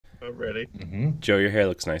I'm ready. Joe, your hair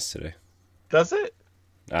looks nice today. Does it?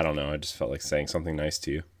 I don't know. I just felt like saying something nice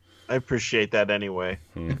to you. I appreciate that anyway.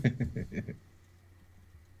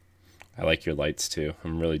 I like your lights too.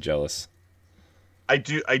 I'm really jealous. I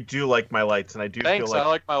do like my lights, and I do feel Thanks, I like,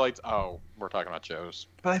 like my lights. Oh, we're talking about Joe's.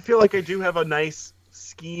 but I feel like I do have a nice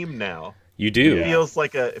scheme now. You It do. Yeah. feels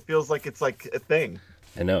like it's like a thing.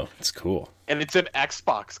 I know. It's cool. And it's in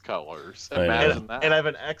Xbox colors. I know. Imagine that. And I have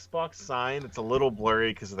an Xbox sign. It's a little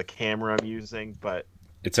blurry because of the camera I'm using, but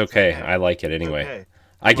It's okay. okay. I like it it's anyway. okay.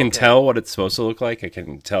 I can okay. tell what it's supposed to look like. I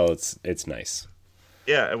can tell it's nice.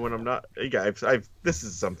 Yeah, and when I'm not, yeah, I've this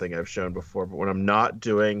is something I've shown before, but when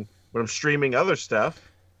I'm streaming other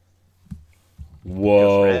stuff, it goes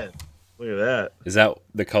Whoa. red. Look at that. Is that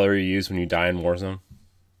the color you use when you die in Warzone?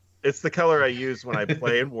 It's the color I use when I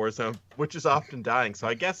play in Warzone, which is often dying. So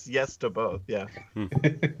I guess yes to both. Yeah. Here's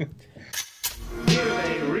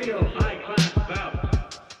a real high-class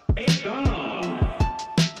bout. It's on.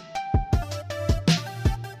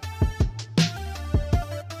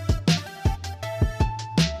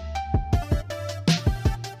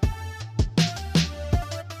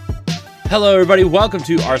 Hello, everybody. Welcome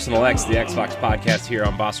to Arsenal X, the Xbox podcast here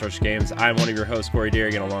on Boss Rush Games. I'm one of your hosts, Corey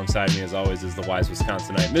Derrigan. Alongside me, as always, is the wise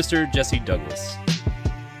Wisconsinite, Mr. Jesse Douglas.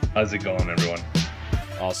 How's it going, everyone?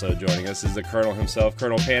 Also joining us is the Colonel himself,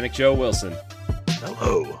 Colonel Panic Joe Wilson.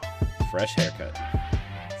 Hello. Fresh haircut.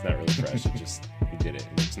 It's not really fresh. He did it.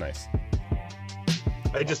 It looks nice.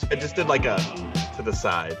 I just did like a to the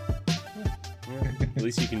side. At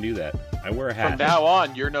least you can do that. I wear a hat. From now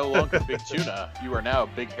on, you're no longer Big Tuna. You are now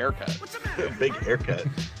Big Haircut. A big haircut.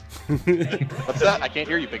 What's that? I can't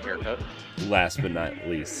hear you, Big Haircut. Last but not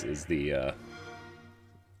least is that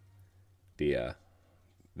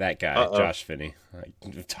guy, Uh-oh. Josh Finney.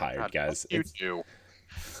 I'm tired, guys. You It's- do.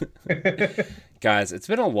 Guys, it's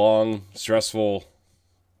been a long, stressful,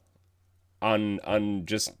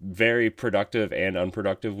 just very productive and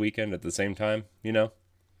unproductive weekend at the same time. You know,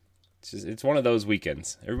 it's one of those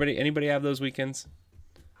weekends. Anybody have those weekends?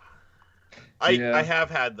 Yeah. I have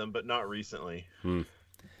had them, but not recently.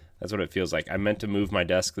 That's what it feels like. I meant to move my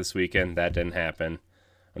desk this weekend. That didn't happen.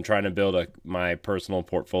 I'm trying to build my personal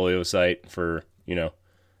portfolio site for,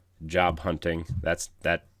 job hunting. That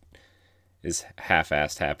is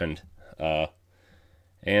half-assed happened.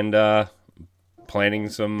 And planning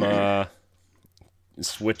some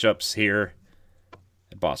switch-ups here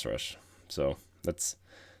at Boss Rush. So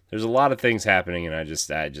there's a lot of things happening, and I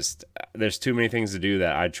just there's too many things to do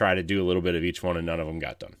that I try to do a little bit of each one, and none of them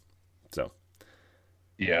got done. So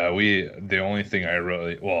Yeah, the only thing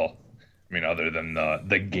other than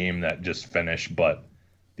the game that just finished, but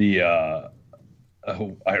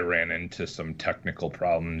I ran into some technical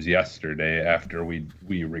problems yesterday after we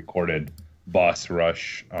recorded Boss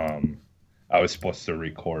Rush. I was supposed to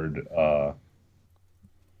record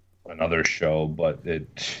another show, but it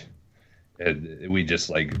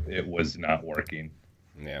was not working.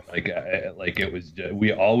 yeah. Like it was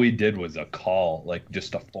all we did was a call, like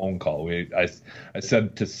just a phone call. I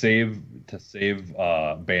said to save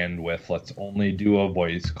bandwidth, let's only do a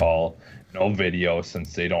voice call, no video,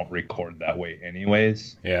 since they don't record that way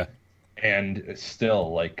anyways. Yeah. And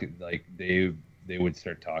still, like they would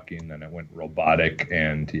start talking, then it went robotic,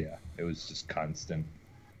 and yeah, it was just constant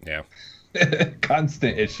Yeah.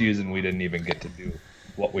 constant issues, and we didn't even get to do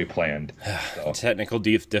what we planned. So. Technical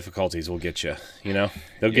difficulties will get you. They'll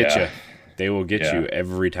get Yeah. you. They will get Yeah. you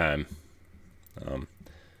every time.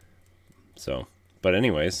 But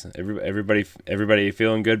anyways, everybody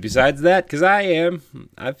feeling good besides that? Because I am.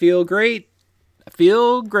 I feel great. I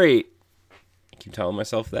keep telling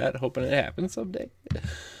myself that, hoping it happens someday.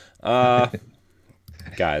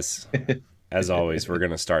 Guys, as always, we're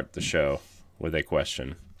gonna start the show with a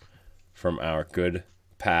question from our good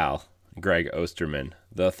pal Greg Osterman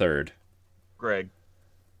the third. Greg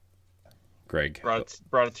Greg.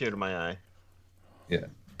 brought a tear to my eye. Yeah.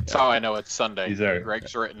 That's how I know it's Sunday. He's there.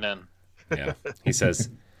 Greg's written in. Yeah. He says,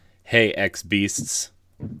 "Hey, X Beasts,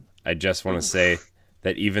 I just want to say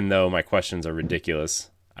that even though my questions are ridiculous,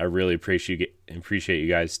 I really appreciate you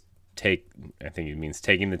guys I think it means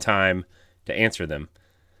taking the time to answer them.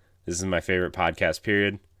 This is my favorite podcast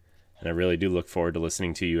period, and I really do look forward to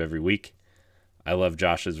listening to you every week. I love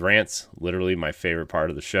Josh's rants, literally my favorite part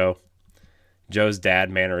of the show. Joe's dad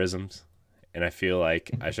mannerisms, and I feel like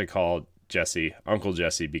I should call Jesse Uncle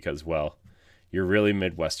Jesse because, well, you're really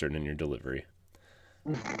Midwestern in your delivery.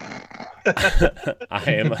 I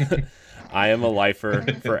am a lifer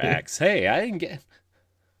for X. Hey, I didn't get.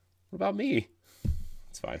 What about me?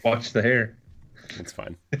 It's fine. Watch the hair. It's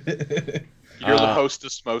fine. You're the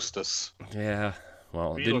hostess mostess. Yeah.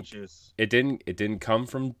 Well, Beetlejuice. it didn't come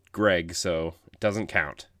from Greg, so it doesn't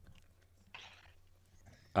count.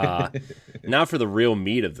 Now for the real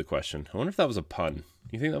meat of the question. I wonder if that was a pun.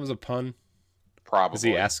 You think that was a pun? Probably. Does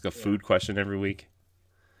he ask a food question every week?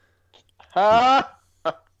 Ah!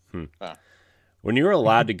 When you're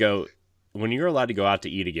allowed to go out to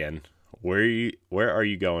eat again, where are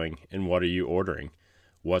you going and what are you ordering?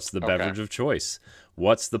 What's the beverage of choice?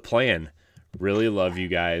 What's the plan? Really love you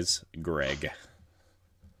guys, Greg.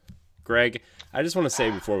 Greg, I just want to say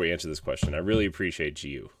before we answer this question, I really appreciate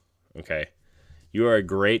you. Okay? You are a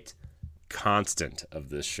great constant of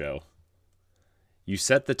this show. You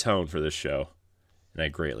set the tone for this show, and I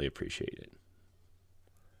greatly appreciate it.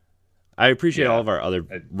 I appreciate all of our other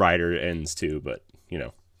writer ends too, but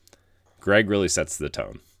Greg really sets the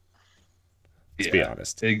tone. Let's be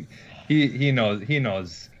honest. He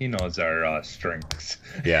knows our strengths.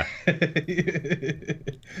 Yeah.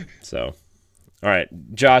 So, all right,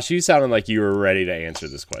 Josh, you sounded like you were ready to answer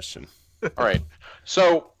this question. All right.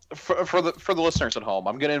 So for the listeners at home,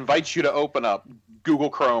 I'm going to invite you to open up Google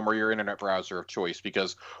Chrome or your internet browser of choice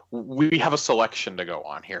because we have a selection to go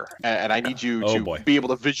on here, and I need you to be able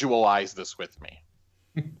to visualize this with me.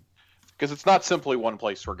 Because it's not simply one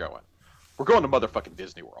place we're going. We're going to motherfucking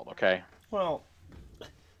Disney World, okay? Well,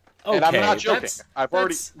 and I'm not joking. I've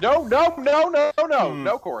already no,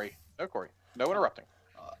 Corey, no interrupting.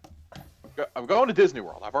 I'm going to Disney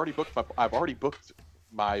World. I've already booked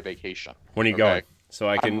my vacation. When are you going? So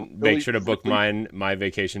I can make sure to book my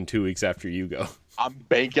vacation 2 weeks after you go. I'm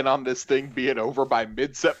banking on this thing being over by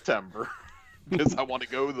mid-September because I want to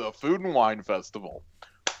go to the Food and Wine Festival.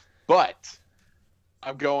 But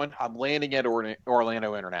I'm landing at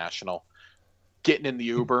Orlando International, getting in the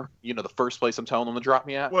Uber, the first place I'm telling them to drop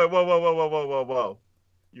me at. Whoa.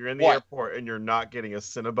 You're in the airport and you're not getting a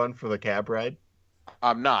Cinnabon for the cab ride?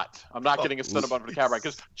 I'm not getting a Cinnabon for the cab ride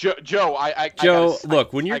because Joe,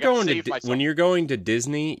 look, when you're going to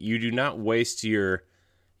Disney, you do not waste your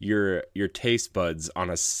taste buds on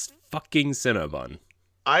a fucking Cinnabon.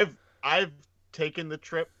 I've taken the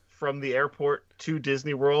trip from the airport to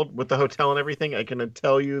Disney World with the hotel and everything. I can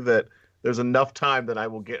tell you that there's enough time that I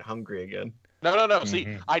will get hungry again. No. Mm-hmm.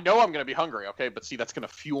 See, I know I'm going to be hungry, okay? But see, that's going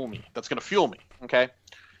to fuel me. Okay?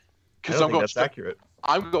 Because that's accurate.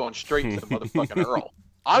 I'm going straight to the motherfucking Earl.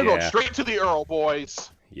 I'm going straight to the Earl, boys.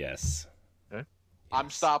 Yes. Okay. I'm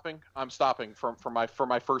stopping for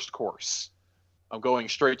my first course. I'm going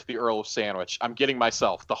straight to the Earl sandwich. I'm getting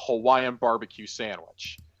myself the Hawaiian barbecue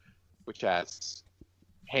sandwich, which has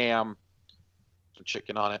ham, some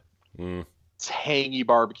chicken on it, tangy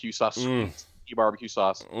barbecue sauce, sweet barbecue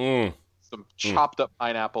sauce, some chopped up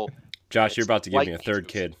pineapple. Josh, you're about to give me a third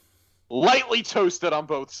kid. Lightly toasted on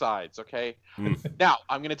both sides, okay? Now,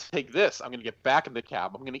 I'm going to take this. I'm going to get back in the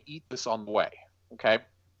cab. I'm going to eat this on the way, okay?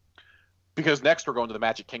 Because next we're going to the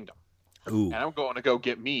Magic Kingdom. Ooh. And I'm going to go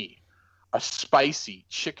get me a spicy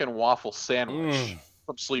chicken waffle sandwich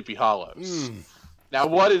from Sleepy Hollows. Now,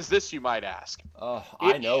 what is this, you might ask? Oh,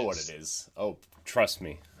 I know what it is. Oh, trust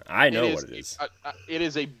me. I know what it is. It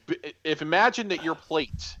is if imagine that your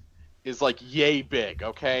plate is like yay big,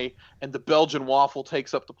 okay? And the Belgian waffle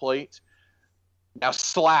takes up the plate. Now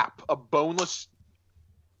slap a boneless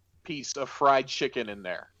piece of fried chicken in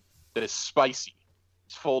there that is spicy.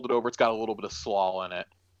 It's folded over. It's got a little bit of slaw in it.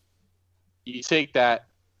 You take that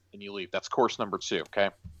and you leave. That's course number 2, okay?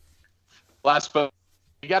 Last but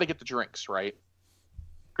you got to get the drinks, right?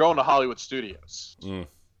 Going to Hollywood Studios.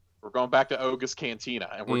 We're going back to Oga's Cantina,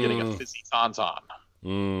 and we're getting a fizzy tauntaun.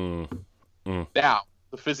 Now,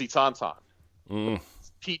 the fizzy tauntaun,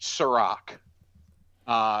 peach Ciroc,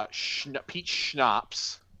 peach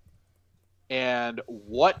schnapps, and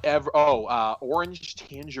whatever. Orange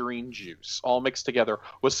tangerine juice, all mixed together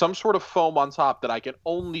with some sort of foam on top that I can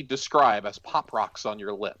only describe as Pop Rocks on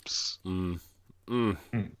your lips. So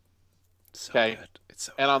okay, good. It's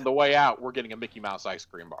so and on the way out, we're getting a Mickey Mouse ice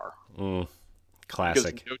cream bar.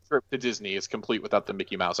 Classic. Because no trip to Disney is complete without the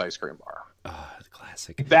Mickey Mouse ice cream bar.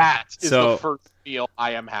 Classic. That is the first meal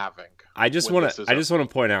I am having. I just want to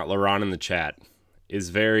point out, Laurent in the chat is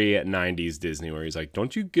very 90s Disney, where he's like,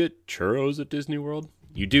 "Don't you get churros at Disney World?"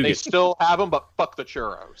 You do. They still have them, but fuck the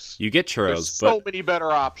churros. You get churros. There's so many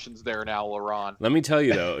better options there now, Laurent. Let me tell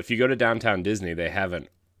you though, if you go to downtown Disney, they have an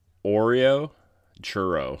Oreo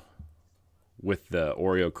churro with the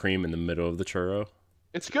Oreo cream in the middle of the churro.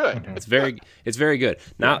 It's good. It's very good.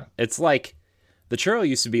 Now it's like the churro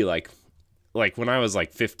used to be like when I was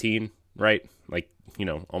like 15, right? Like,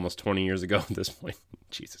 almost 20 years ago at this point.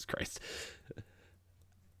 Jesus Christ.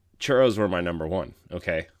 Churros were my number one.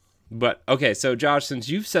 Okay. But okay, so Josh, since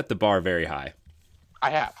you've set the bar very high. I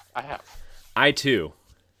have. I too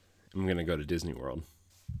am gonna go to Disney World.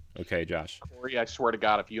 Okay, Josh. Corey, I swear to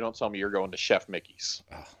God, if you don't tell me you're going to Chef Mickey's,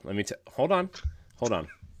 Let me hold on.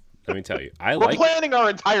 Let me tell you. we're planning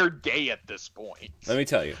our entire day at this point. Let me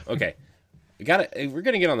tell you. Okay, we're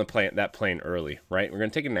gonna get on that plane early, right? We're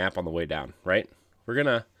gonna take a nap on the way down, right? We're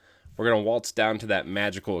gonna waltz down to that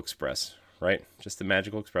Magical Express, right? Just the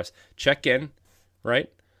Magical Express. Check in,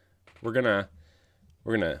 right? We're gonna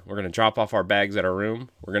drop off our bags at our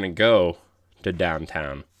room. We're gonna go to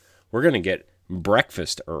downtown. We're gonna get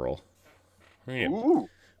Breakfast Earl. Ooh.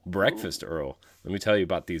 Breakfast Earl. Let me tell you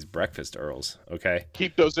about these Breakfast Earls, okay?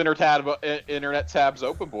 Keep those internet tabs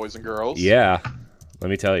open, boys and girls. Yeah. Let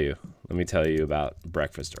me tell you about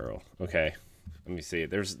Breakfast Earl, okay? Let me see.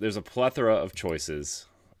 There's a plethora of choices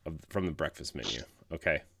from the breakfast menu,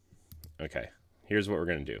 okay? Okay. Here's what we're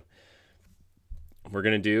going to do. We're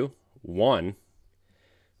going to do 1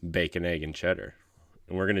 bacon, egg, and cheddar.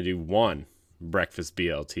 And we're going to do 1 breakfast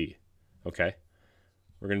BLT, okay?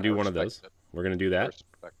 We're going to do one of those. We're going to do that.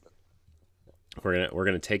 We're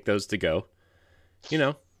gonna take those to go. You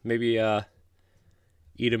know, maybe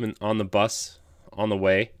eat them on the bus on the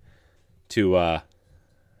way to let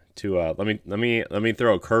me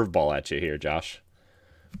throw a curveball at you here, Josh.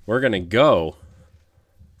 We're gonna go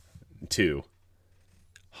to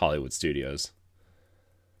Hollywood Studios.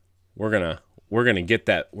 We're gonna get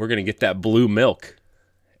that blue milk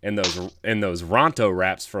and those Ronto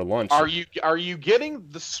wraps for lunch. Are you getting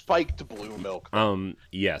the spiked blue milk?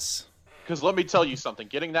 Yes. Because let me tell you something.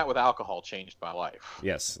 Getting that with alcohol changed my life.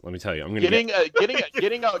 Yes, let me tell you. I'm gonna getting a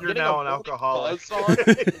You're now an alcoholic. buzz on.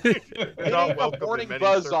 You're not Getting a welcome in morning many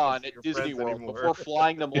buzz circles on of at your Disney friends World anymore. before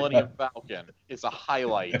flying the Millennium Falcon is a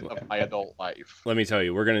highlight of my adult life. Let me tell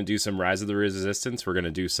you, we're gonna do some Rise of the Resistance. We're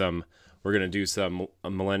gonna do some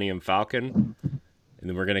Millennium Falcon, and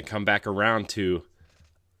then we're gonna come back around to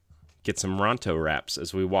get some Ronto wraps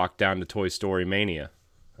as we walk down to Toy Story Mania.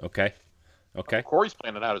 Okay. Corey's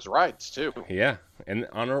planning out his rides too. Yeah, and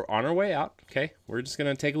on our way out, okay, we're just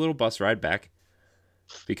gonna take a little bus ride back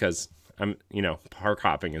because park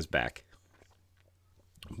hopping is back.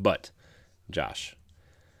 But, Josh,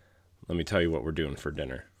 let me tell you what we're doing for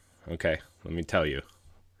dinner. Okay, let me tell you,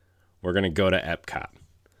 we're gonna go to Epcot.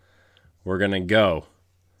 We're gonna go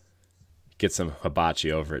get some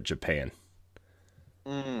hibachi over at Japan.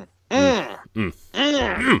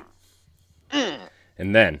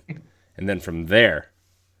 And then from there,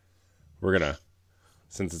 we're gonna,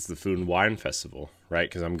 since it's the Food and Wine Festival, right?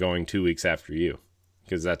 Because I'm going 2 weeks after you,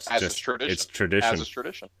 because that's it's tradition. As is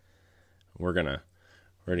tradition. We're gonna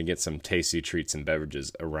get some tasty treats and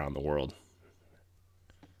beverages around the world,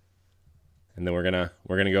 and then we're gonna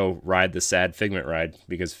go ride the sad Figment ride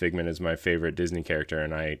because Figment is my favorite Disney character,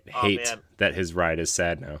 and I hate that his ride is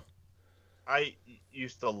sad now. I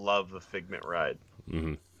used to love the Figment ride.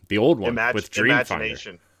 Mm-hmm. The old one with Dreamfinder.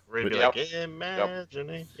 Imagination. Where you'd be like,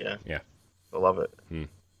 imagining. Yeah. I love it.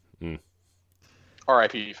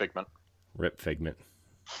 R.I.P. Figment. Rip Figment.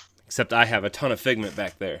 Except I have a ton of Figment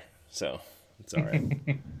back there, so it's all right.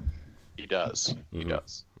 He does. Mm-hmm. He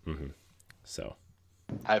does. Mm-hmm. So.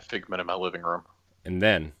 I have Figment in my living room. And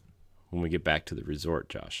then, when we get back to the resort,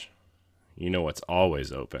 Josh, you know what's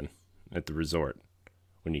always open at the resort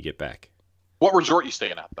when you get back. What resort are you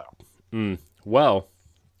staying at, though? Well,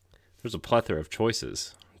 there's a plethora of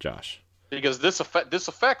choices, Josh. Because this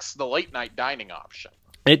affects the late night dining option.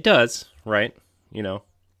 It does, right? You know,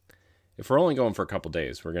 if we're only going for a couple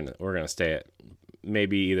days, we're gonna stay at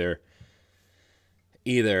maybe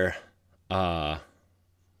either Port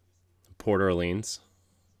Orleans,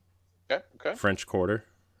 okay, French Quarter,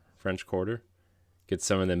 get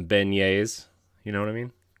some of them beignets. You know what I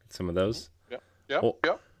mean? Get some of those. Yeah.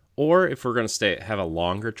 Or if we're gonna have a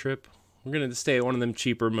longer trip, we're gonna stay at one of them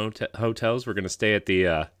cheaper hotels. We're gonna stay at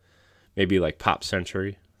the maybe like Pop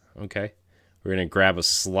Century. Okay, we're gonna grab a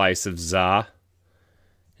slice of za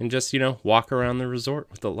and just walk around the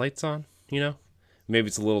resort with the lights on. Maybe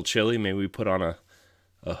it's a little chilly. Maybe we put on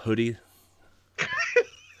a hoodie.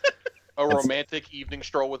 A romantic evening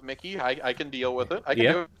stroll with Mickey. I can deal with it. I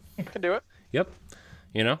can do it. Yep.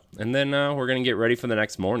 And then we're gonna get ready for the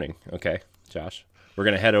next morning. Okay, Josh. We're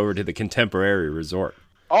gonna head over to the Contemporary Resort.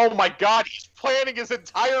 Oh my God, he's planning his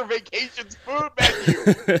entire vacation's food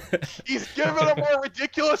menu. He's giving a more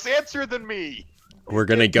ridiculous answer than me. We're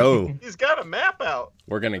gonna go. He's got a map out.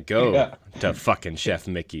 We're gonna go to fucking Chef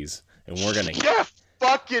Mickey's, and we're gonna Chef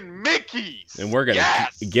fucking Mickey's, and we're gonna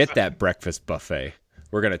get that breakfast buffet.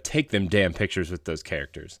 We're gonna take them damn pictures with those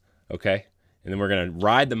characters, okay? And then we're gonna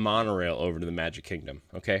ride the monorail over to the Magic Kingdom,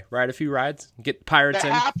 okay? Ride a few rides, get pirates the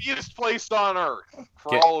in. happiest place on earth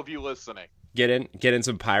for all of you listening. Get in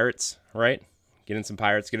some pirates, right? Get in some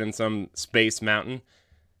pirates. Get in some Space Mountain,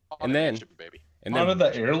 and then baby. and One of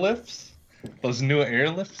then the airlifts, those new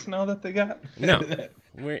airlifts now that they got. no.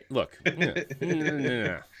 Look, no.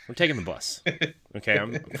 We're taking the bus. Okay,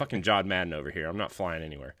 I'm fucking John Madden over here. I'm not flying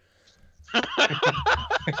anywhere.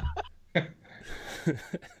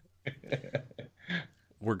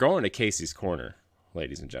 We're going to Casey's Corner,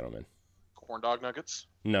 ladies and gentlemen. Corn dog nuggets.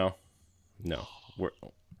 No.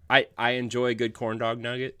 I enjoy a good corn dog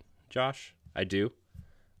nugget, Josh. I do,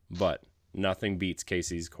 but nothing beats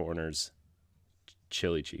Casey's Corner's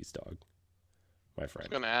chili cheese dog, my I was friend.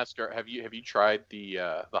 gonna ask her, have you tried the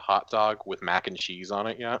hot dog with mac and cheese on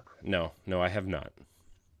it yet? No, I have not.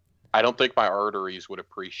 I don't think my arteries would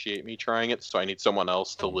appreciate me trying it, so I need someone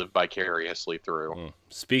else to live vicariously through.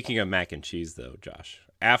 Speaking of mac and cheese, though, Josh,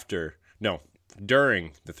 during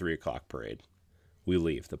the 3:00 parade, we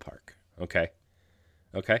leave the park. Okay?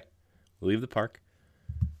 We leave the park,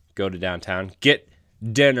 go to downtown, get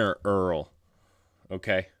dinner Earl.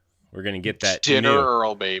 Okay? We're going to get that Dinner new-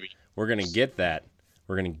 Earl, baby. We're going to get that.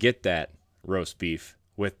 We're going to get that roast beef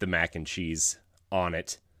with the mac and cheese on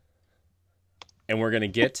it. And we're going to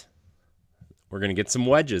get some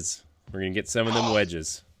wedges. We're going to get some of them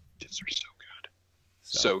wedges. These are so good.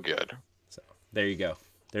 So good. So there you go.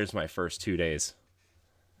 There's my first 2 days.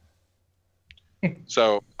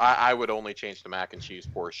 So I would only change the mac and cheese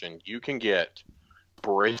portion. You can get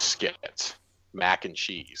brisket mac and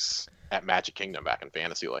cheese at Magic Kingdom back in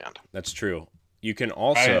Fantasyland. That's true. You can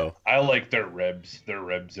also I like their ribs. Their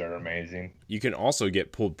ribs are amazing. you can also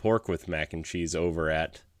get pulled pork with mac and cheese over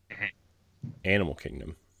at Animal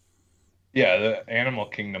Kingdom. Yeah, the Animal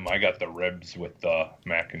Kingdom. I got the ribs with the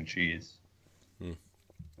mac and cheese.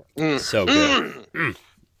 So good.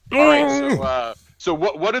 All right, so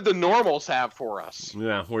what did the normals have for us?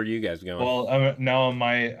 Yeah, where are you guys going? Well, now am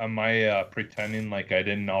I pretending like I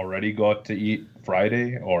didn't already go out to eat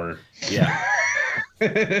Friday, or yeah.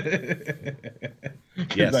 because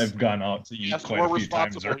Yes. I've gone out to eat Yes, quite a few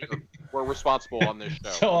times already. We're responsible on this show.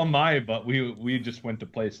 So am I, but we just went to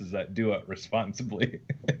places that do it responsibly.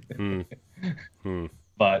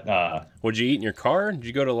 But What'd you eat in your car? Did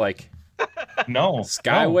you go to no,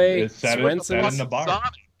 Skyway, no, sat in the bar.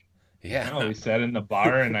 Sonic. Yeah. No, we sat in the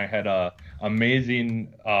bar and I had a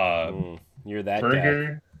amazing You're that guy.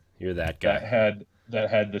 burger You're that that guy.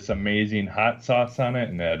 had this amazing hot sauce on it,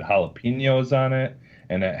 and it had jalapenos on it,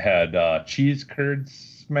 and it had cheese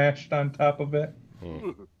curds smashed on top of it.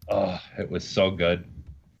 Oh, it was so good.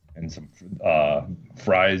 And some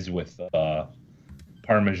fries with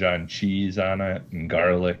Parmesan cheese on it and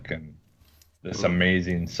garlic and this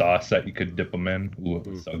amazing sauce that you could dip them in. Ooh, it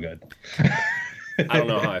was so good. I don't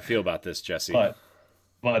know how I feel about this, Jesse.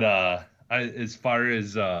 But as far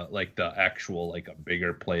as like the actual like a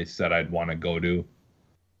bigger place that I'd want to go to,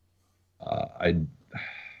 I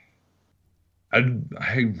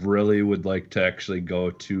really would like to actually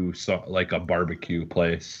go to like a barbecue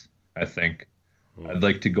place. I think I'd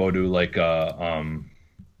like to go to like a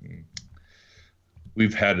we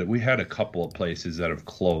had a couple of places that have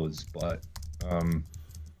closed, but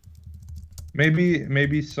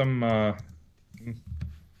maybe some not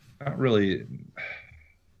really.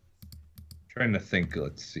 Trying to think.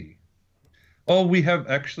 Let's see. Oh, we have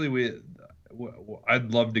actually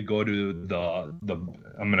I'd love to go to the.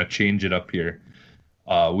 I'm gonna change it up here.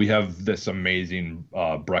 We have this amazing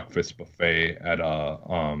breakfast buffet at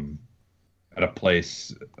a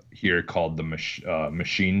place here called the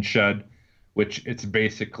Machine Shed, which it's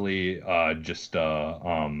basically just what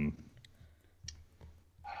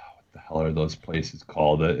the hell are those places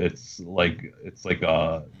called? It's like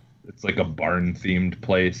a barn themed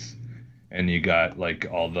place. And you got like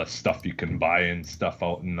all the stuff you can buy and stuff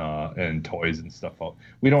out and toys and stuff out.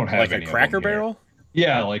 We don't have like any a Cracker of them here. Barrel?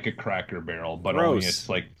 Yeah, like a Cracker Barrel, but only Gross. it's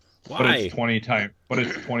like, Why? but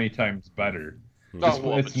it's 20 times better. Oh,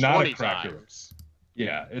 well, it's it's not a 20 Cracker. times.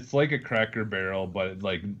 Yeah, it's like a Cracker Barrel, but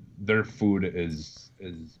like their food is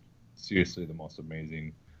seriously the most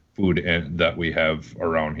amazing food that we have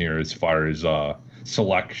around here as far as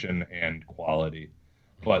selection and quality.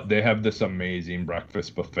 But they have this amazing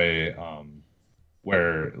breakfast buffet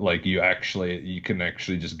where like you can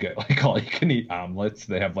actually just get like all you can eat omelets.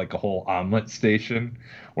 They have like a whole omelet station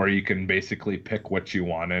where you can basically pick what you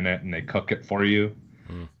want in it and they cook it for you.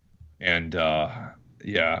 And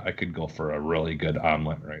yeah, I could go for a really good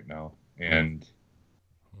omelet right now. And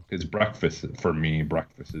because breakfast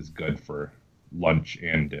is good for lunch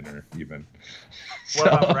and dinner even.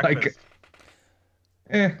 What about breakfast?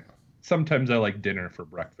 Sometimes I like dinner for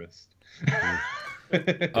breakfast.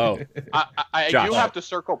 Oh, I Josh. do have to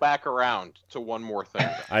circle back around to one more thing.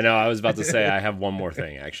 I know. I was about to say I have one more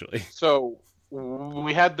thing actually. So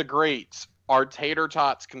we had the great "Are tater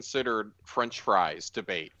tots considered French fries?"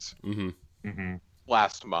 debate Mm-hmm.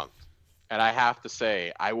 last month, and I have to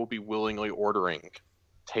say I will be willingly ordering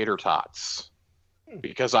tater tots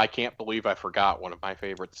because I can't believe I forgot one of my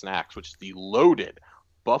favorite snacks, which is the loaded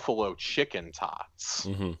buffalo chicken tots.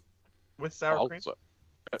 Mm-hmm. With sour cream. Also,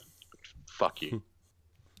 fuck you.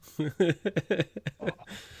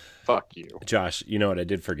 Fuck you. Josh, you know what I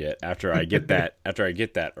did forget? After I get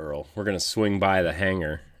that Earl, we're gonna swing by the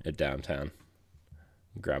hangar at downtown,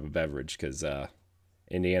 grab a beverage because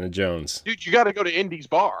Indiana Jones. Dude, you got to go to Indy's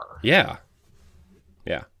bar. Yeah.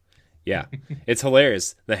 It's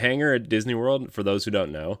hilarious. The hangar at Disney World, for those who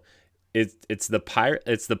don't know, it's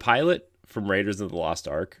the pilot from Raiders of the Lost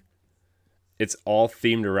Ark. It's all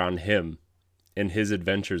themed around him and his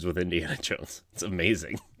adventures with Indiana Jones. It's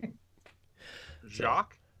amazing.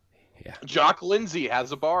 Jacques? Yeah. Jock Lindsay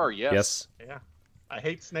has a bar. Yes. Yeah. I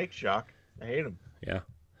hate snakes, Jacques. I hate them. Yeah.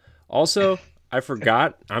 Also, I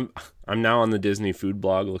forgot. I'm now on the Disney food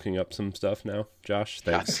blog looking up some stuff now. Josh,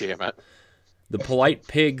 God thanks. damn it. The Polite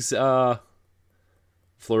Pigs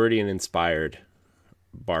Floridian inspired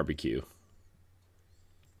barbecue.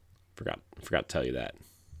 Forgot to tell you that.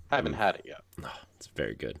 I haven't had it yet. Oh, it's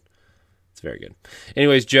very good. It's very good.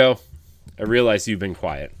 Anyways, Joe, I realize you've been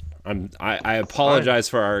quiet. I apologize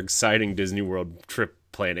for our exciting Disney World trip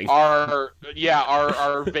planning. Our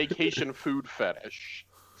vacation food fetish.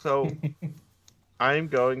 So I'm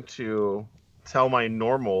going to tell my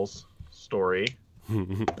normals story,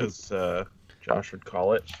 as Josh would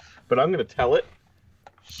call it. But I'm going to tell it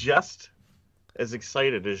just as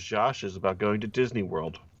excited as Josh is about going to Disney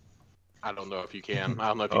World. I don't know if you can. I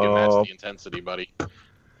don't know if you can match the intensity, buddy.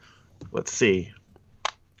 Let's see.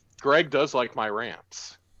 Greg does like my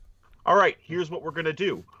rants. All right, here's what we're going to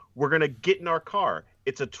do. We're going to get in our car.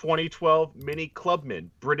 It's a 2012 Mini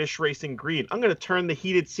Clubman, British Racing Green. I'm going to turn the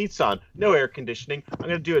heated seats on. No air conditioning. I'm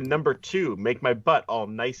going to do a number 2, make my butt all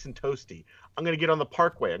nice and toasty. I'm going to get on the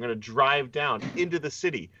parkway. I'm going to drive down into the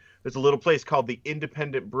city. There's a little place called the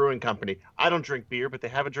Independent Brewing Company. I don't drink beer, but they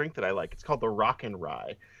have a drink that I like. It's called the Rock and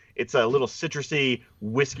Rye. It's a little citrusy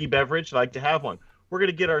whiskey beverage. I like to have one. We're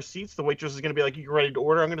going to get our seats. The waitress is going to be like, "You ready to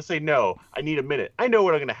order?" I'm going to say, "No, I need a minute." I know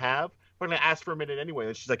what I'm going to have. But I'm going to ask for a minute anyway.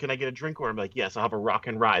 And she's like, "Can I get a drink order?" I'm like, "Yes, I'll have a Rock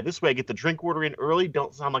and Rye." This way I get the drink order in early.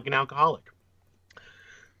 Don't sound like an alcoholic.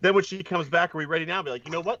 Then when she comes back, "Are we ready now?" I'll be like,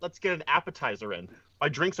 "You know what? Let's get an appetizer in." My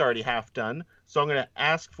drink's already half done. So I'm going to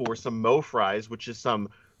ask for some Mo fries, which is some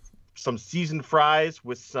seasoned fries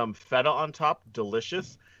with some feta on top.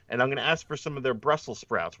 Delicious. And I'm going to ask for some of their Brussels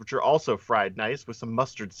sprouts, which are also fried nice with some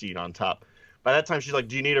mustard seed on top. By that time, she's like,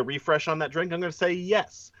 "Do you need a refresh on that drink?" I'm going to say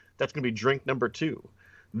yes. That's going to be drink number 2.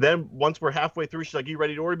 Then once we're halfway through, she's like, "You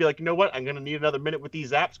ready to order?" Be like, "You know what? I'm going to need another minute with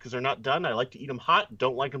these apps because they're not done. I like to eat them hot.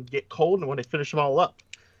 Don't like them to get cold. And I want to finish them all up."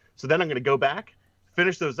 So then I'm going to go back,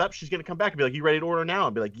 finish those up. She's going to come back and be like, "You ready to order now?"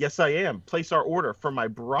 I'll be like, "Yes, I am." Place our order for my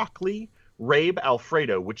broccoli Rabe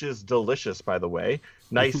Alfredo, which is delicious, by the way.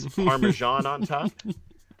 Nice Parmesan on top.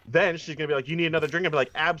 Then she's going to be like, "You need another drink?" I'll be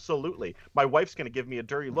like, "Absolutely." My wife's going to give me a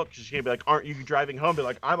dirty look. She's going to be like, "Aren't you driving home?" I'll be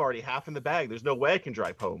like, "I'm already half in the bag. There's no way I can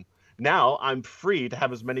drive home." Now I'm free to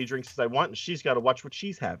have as many drinks as I want, and she's got to watch what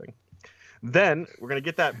she's having. Then we're going to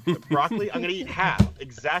get that broccoli. I'm going to eat half,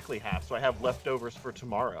 exactly half, so I have leftovers for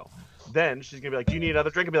tomorrow. Then she's going to be like, "Do you need another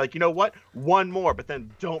drink?" I'll be like, "You know what? One more, but then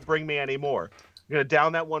don't bring me any more." I'm going to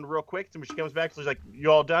down that one real quick. So when she comes back, she's like,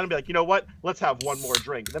 "You all done?" I'll be like, "You know what? Let's have one more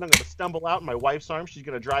drink." Then I'm going to stumble out in my wife's arms. She's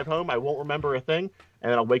going to drive home. I won't remember a thing.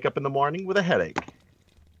 And then I'll wake up in the morning with a headache.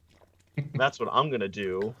 That's what I'm going to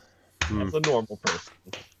do as a normal person.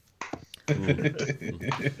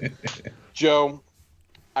 Joe,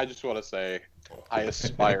 I just want to say I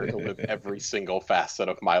aspire to live every single facet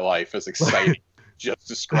of my life as exciting just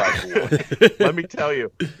described one. Let me tell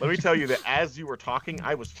you that as you were talking,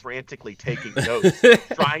 I was frantically taking notes,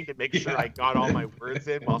 trying to make sure I got all my words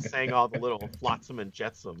in while saying all the little flotsam and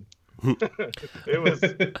jetsam. It was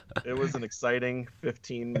an exciting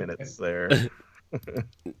 15 minutes there.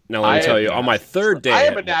 Now let me tell you, on my third day, I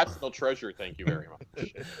am a national treasure. Thank you very much.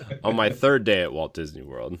 on my third day at Walt Disney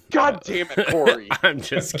World. God damn it, Corey! I'm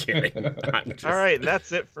just kidding. All right,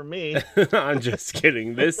 that's it for me. I'm just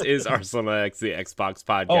kidding. This is Arsenal X, the Xbox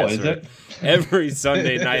podcast. Oh, is it? Every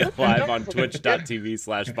Sunday night live on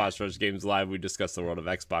twitch.tv/BossRushGamesLive, Live. We discuss the world of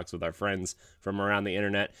Xbox with our friends from around the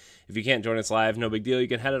internet. If you can't join us live, no big deal. You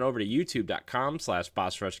can head on over to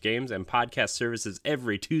youtube.com/BossRushGames and podcast services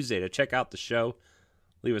every Tuesday to check out the show.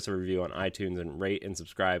 Leave us a review on iTunes and rate and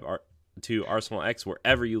subscribe to Arsenal X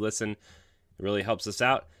wherever you listen. It really helps us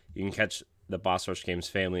out. You can catch the Boss Rush Games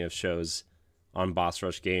family of shows on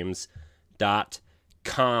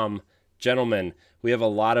bossrushgames.com. Gentlemen, we have a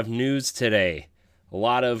lot of news today, a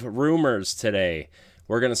lot of rumors today.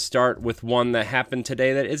 We're going to start with one that happened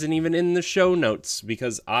today that isn't even in the show notes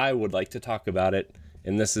because I would like to talk about it,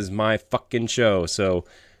 and this is my fucking show. So,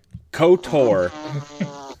 KOTOR.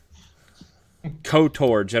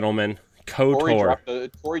 KOTOR, gentlemen.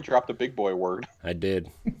 KOTOR. Corey dropped a big boy word. I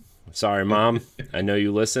did. Sorry, Mom. I know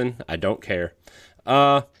you listen. I don't care.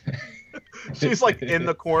 She's like in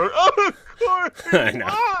the corner. Oh, Corey, I know.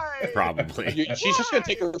 why? Probably. She's just gonna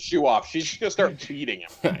take her shoe off. She's just gonna start feeding him.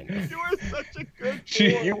 I know. You are such a good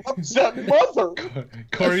boy. You upset mother.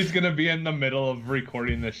 Corey's gonna be in the middle of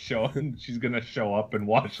recording this show, and she's gonna show up and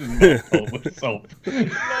wash his mouth with soap.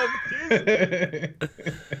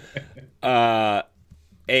 A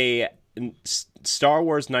Star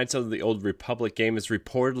Wars Knights of the Old Republic game is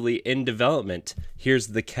reportedly in development. Here's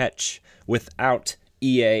the catch: without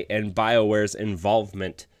EA and BioWare's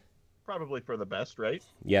involvement. Probably for the best, right?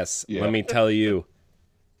 Yes, Yeah. let me tell you.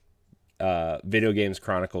 Video Games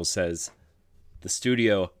Chronicles says the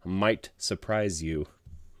studio might surprise you.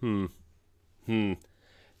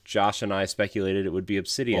 Josh and I speculated it would be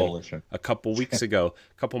Obsidian Bullshit. a couple weeks ago,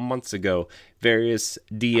 a couple months ago. Various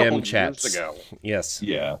DM Couple chats. years ago. Yes,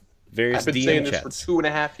 Yeah. various I've been DM saying this chats. for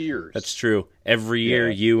 2.5 years. That's true. Every year,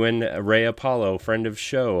 Yeah. you and Ray Apollo, friend of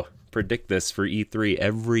show, predict this for E3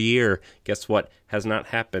 every year. Guess what? Has not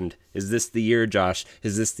happened. Is this the year, Josh?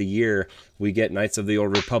 Is this the year we get Knights of the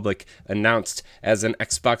Old Republic announced as an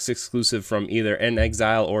Xbox exclusive from either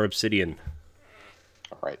inXile or Obsidian?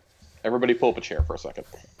 All right. Everybody pull up a chair for a second.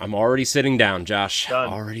 I'm already sitting down, Josh.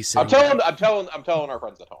 Done. Already sitting I'm telling our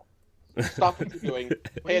friends at home. Stop what you're doing. do Pay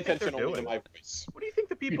you think attention they're only to doing? my voice. What do you think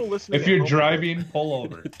the people listening? If you're at home- driving, pull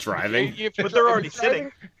over. driving, But they're already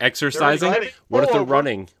sitting. exercising. They're already What if they're Pull over.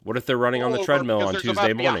 running? What if they're running on the Pull over, treadmill on because there's Tuesday about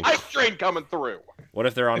to be a morning? ice train coming through. What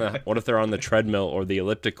if they're on the treadmill or the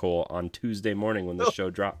elliptical on Tuesday morning when the show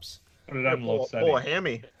drops? Put it on low Pull a setting.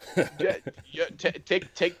 hammy.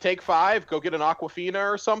 Take 5. Go get an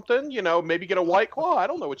Aquafina or something. You know, maybe get a White Claw. I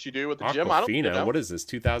don't know what you do at the gym. I don't Aquafina, know. what is this?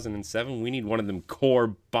 2007? We need one of them core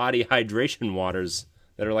body hydration waters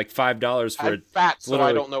that are like $5 for I'm fat, so I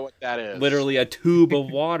literally- don't know what that is. literally a tube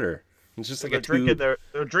of water. It's just like They're a drinking tube.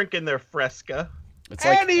 they're drinking their Fresca. It's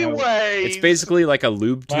like Anyway, it's basically like a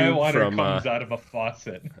lube My tube water from. comes out of a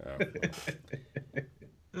faucet.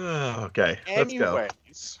 Okay, let's go.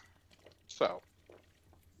 anyways. So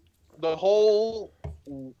the whole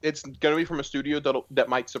it's gonna be from a studio that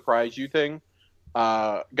might surprise you thing.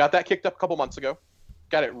 Got that kicked up a couple months ago.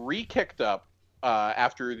 Got it re-kicked up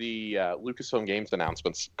after the Lucasfilm Games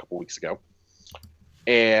announcements a couple weeks ago,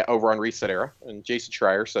 over on Reset Era. And Jason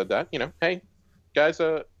Schreier said that, you know, hey guys,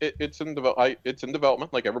 it's in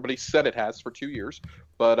development, like everybody said it has for 2 years,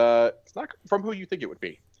 but it's not from who you think it would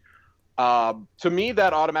be. To me,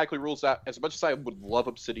 that automatically rules out. As much as I would love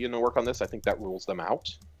Obsidian to work on this, I think that rules them out.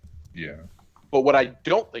 Yeah. But what I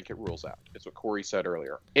don't think it rules out is what Corey said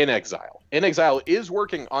earlier. inXile. inXile is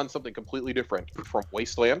working on something completely different from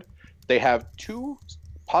Wasteland. They have 2,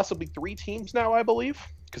 possibly 3 teams now, I believe,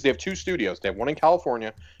 because they have 2 studios. They have one in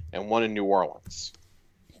California and one in New Orleans.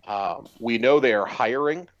 We know they are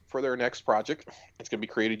hiring for their next project. It's going to be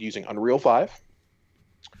created using Unreal 5.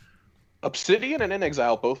 Obsidian and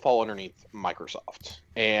inXile both fall underneath Microsoft.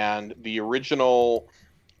 And the original,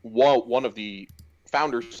 one of the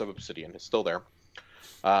founders of Obsidian is still there,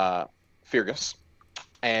 Fergus.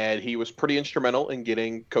 And he was pretty instrumental in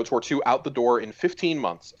getting KOTOR 2 out the door in 15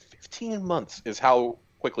 months. 15 months is how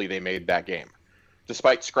quickly they made that game,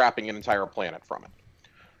 despite scrapping an entire planet from it.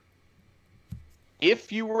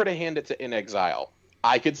 If you were to hand it to inXile,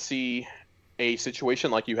 I could see a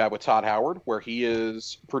situation like you have with Todd Howard, where he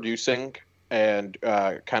is producing and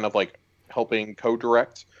kind of like helping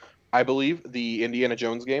co-direct, I believe, the Indiana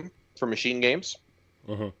Jones game for Machine Games,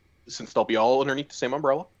 since they'll be all underneath the same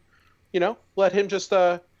umbrella. You know, let him just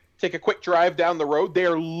take a quick drive down the road.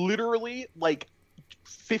 They're literally like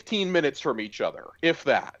 15 minutes from each other, if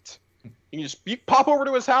that. You pop over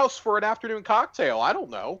to his house for an afternoon cocktail. I don't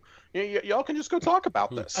know. Y'all can just go talk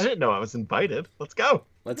about this. I didn't know I was invited. Let's go.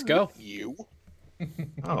 Let's go. You.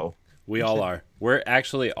 Oh, We all are. We're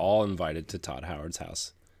actually all invited to Todd Howard's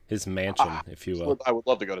house, his mansion, if you will. I would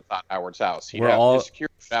love to go to Todd Howard's house. He'd We're have, all- his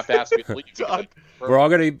security would have to ask me to leave. Todd. We're all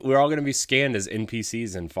gonna be scanned as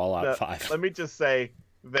NPCs in Fallout Now, 5. let me just say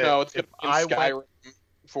that No, it's if going to be I Skyrim went,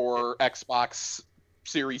 for Xbox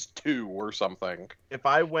Series 2 or something. if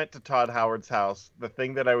I went to Todd Howard's house, the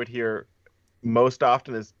thing that I would hear most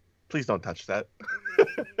often is, "Please don't touch that."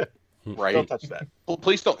 right? Don't touch that. Well,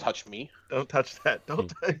 please don't touch me. Don't touch that.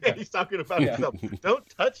 Don't. He's talking about Yeah. himself. Don't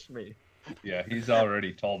touch me. Yeah, he's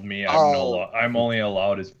already told me Oh. I'm only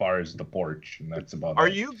allowed as far as the porch, and that's about Are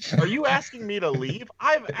it. you asking me to leave?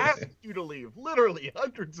 I've asked you to leave literally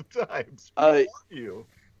hundreds of times. Who Uh, are you?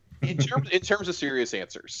 in terms of serious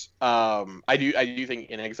answers, I do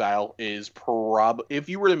think In Exile is if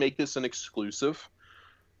you were to make this an exclusive,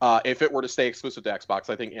 if it were to stay exclusive to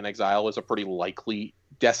Xbox, I think In Exile is a pretty likely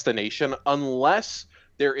destination, unless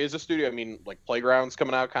there is a studio. I mean, like Playground's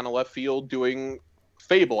coming out kind of left field doing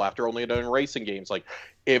Fable after only doing racing games. Like,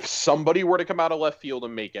 if somebody were to come out of left field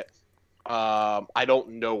and make it, I don't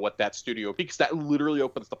know what that studio, because that literally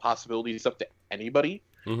opens the possibilities up to anybody.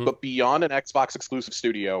 Mhm. But beyond an Xbox exclusive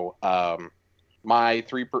studio, my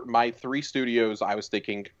three studios, I was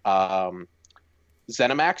thinking,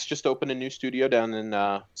 ZeniMax just opened a new studio down in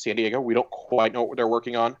San Diego. We don't quite know what they're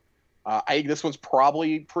working on. I think this one's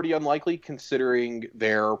probably pretty unlikely, considering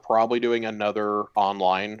they're probably doing another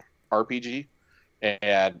online RPG.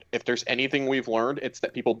 And if there's anything we've learned, it's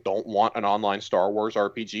that people don't want an online Star Wars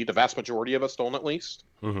RPG. The vast majority of us don't, at least.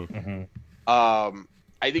 Mhm.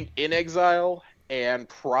 I think In Exile and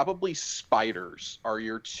probably Spiders are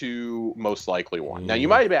your two most likely ones. Now, you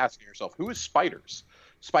might be asking yourself, who is Spiders?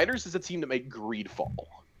 Spiders is a team that made Greedfall.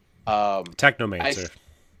 Technomancer.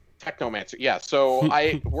 Technomancer, yeah. So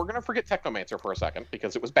we're gonna forget Technomancer for a second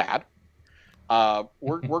because it was bad.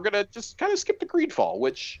 We're gonna just kind of skip to Greedfall,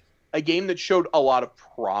 which a game that showed a lot of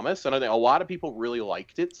promise, and I think a lot of people really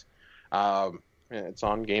liked it. It's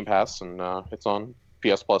on Game Pass and it's on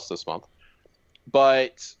PS Plus this month.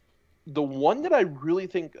 But the one that I really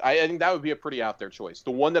think, I think that would be a pretty out there choice.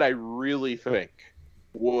 The one that I really think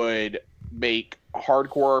would make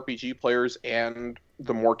hardcore RPG players and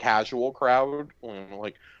the more casual crowd,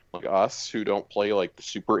 like us who don't play like the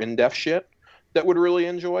super in-depth shit, that would really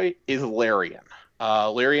enjoy is Larian.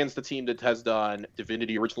 Larian's the team that has done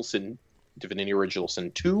Divinity Original Sin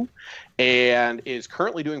 2, and is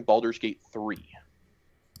currently doing Baldur's Gate 3.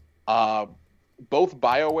 Both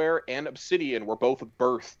BioWare and Obsidian were both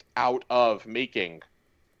birthed out of making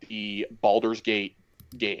the Baldur's Gate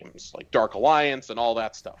games, like Dark Alliance and all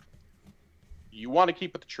that stuff. You want to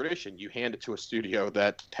keep with the tradition, you hand it to a studio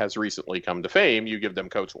that has recently come to fame, you give them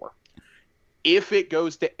KOTOR. If it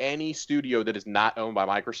goes to any studio that is not owned by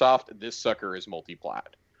Microsoft, this sucker is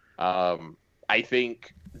multi-plat. I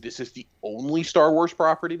think this is the only Star Wars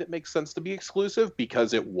property that makes sense to be exclusive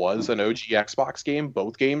because it was an OG Xbox game.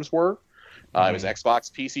 Both games were. It was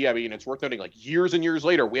Xbox, PC. I mean, it's worth noting, like, years and years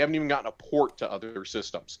later, we haven't even gotten a port to other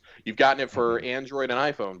systems. You've gotten it for Android and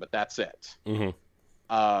iPhone, but that's it.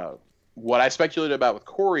 What I speculated about with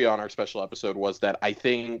Corey on our special episode was that I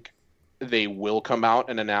think they will come out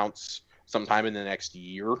and announce sometime in the next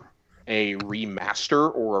year a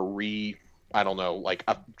remaster or I don't know, like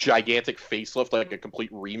a gigantic facelift, like a complete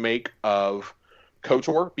remake of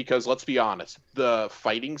KOTOR, because let's be honest, the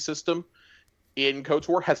fighting system in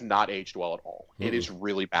KOTOR has not aged well at all. It is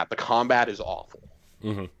really bad. The combat is awful.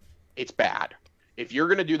 It's bad. If you're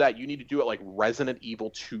going to do that, you need to do it like Resident Evil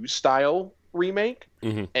 2 style remake,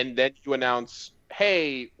 and then you announce,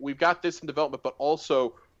 hey, we've got this in development, but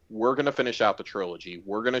also we're going to finish out the trilogy.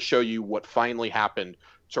 We're going to show you what finally happened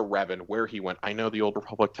to Revan, where he went. I know the Old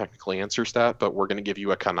Republic technically answers that, but we're going to give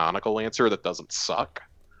you a canonical answer that doesn't suck.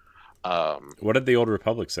 What did the Old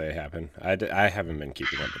Republic say happened? I haven't been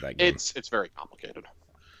keeping up with that game. It's very complicated.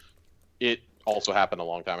 It also happened a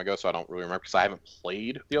long time ago, so I don't really remember because I haven't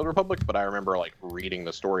played the Old Republic, but I remember like reading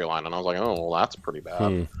the storyline and I was like, oh, well, that's pretty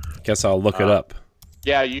bad. Guess I'll look it up.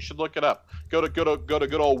 Yeah, you should look it up. Go to good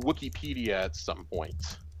old Wikipedia at some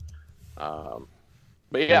point.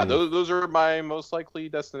 But yeah, those are my most likely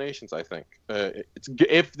destinations. I think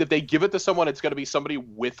if they give it to someone, it's going to be somebody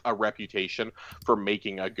with a reputation for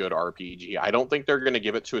making a good RPG. I don't think they're going to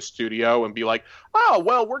give it to a studio and be like, "Oh,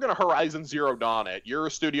 well, we're going to Horizon Zero Dawn it. You're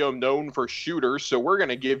a studio known for shooters, so we're going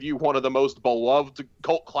to give you one of the most beloved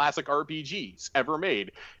cult classic RPGs ever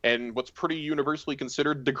made, and what's pretty universally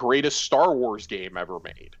considered the greatest Star Wars game ever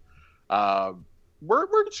made."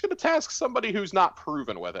 We're just going to task somebody who's not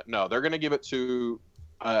proven with it. No, they're going to give it to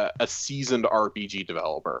a seasoned RPG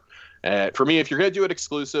developer. For me, if you're going to do it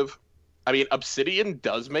exclusive, I mean, Obsidian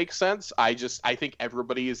does make sense. I think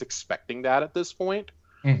everybody is expecting that at this point.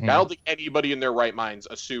 I don't think anybody in their right minds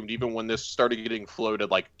assumed, even when this started getting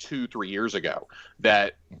floated like 2-3 years ago,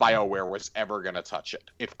 that BioWare was ever going to touch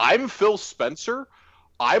it. If I'm Phil Spencer,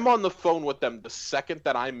 I'm on the phone with them the second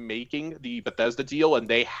that I'm making the Bethesda deal and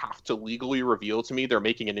they have to legally reveal to me they're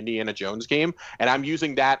making an Indiana Jones game, and I'm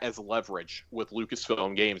using that as leverage with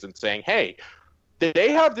Lucasfilm Games and saying, hey,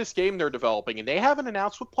 They have this game they're developing, and they haven't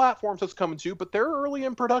announced what platforms it's coming to, but they're early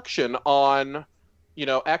in production on,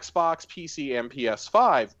 Xbox, PC, and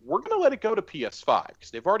PS5. We're going to let it go to PS5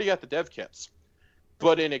 because they've already got the dev kits.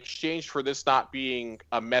 But in exchange for this not being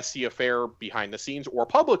a messy affair behind the scenes or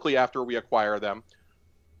publicly after we acquire them,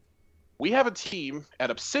 we have a team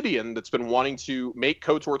at Obsidian that's been wanting to make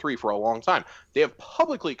KOTOR 3 for a long time. They have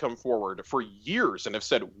publicly come forward for years and have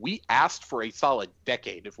said, we asked for a solid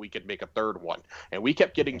decade if we could make a third one. And we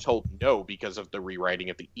kept getting told no because of the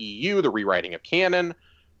rewriting of the EU, the rewriting of canon.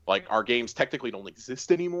 Like, our games technically don't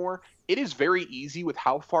exist anymore. It is very easy with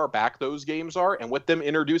how far back those games are and with them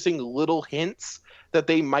introducing little hints that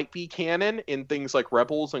they might be canon in things like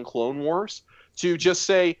Rebels and Clone Wars to just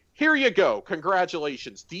say, here you go,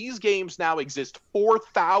 congratulations. These games now exist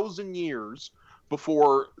 4,000 years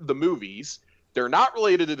before the movies. They're not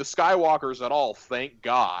related to the Skywalkers at all, thank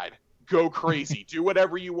God. Go crazy. Do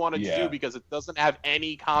whatever you want to do because it doesn't have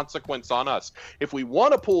any consequence on us. If we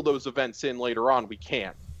want to pull those events in later on, we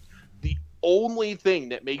can. The only thing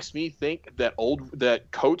that makes me think that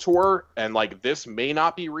KOTOR and like this may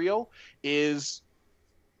not be real is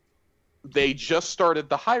they just started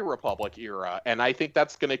the High Republic era, and I think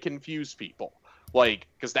that's going to confuse people. Like,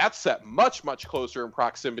 because that's set much, much closer in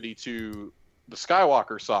proximity to the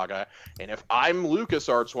Skywalker saga, and if I'm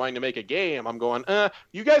LucasArts wanting to make a game, I'm going,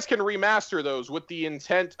 you guys can remaster those with the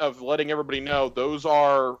intent of letting everybody know those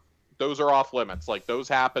are off limits. Like, those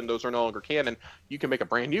happen, those are no longer canon. You can make a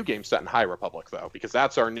brand new game set in High Republic, though, because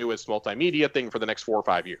that's our newest multimedia thing for the next 4 or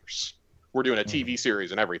 5 years. We're doing a TV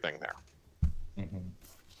series and everything there. Mm-hmm.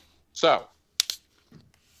 So,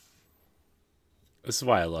 this is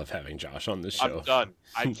why I love having Josh on this show. I'm done.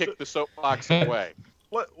 I kicked the soapbox away.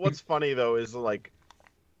 What's funny though is like,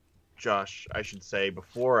 Josh, I should say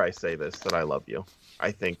before I say this that I love you.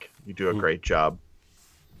 I think you do a great job,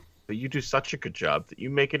 but you do such a good job that you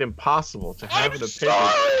make it impossible to have an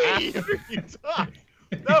opinion after you talk.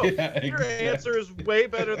 No, your answer is way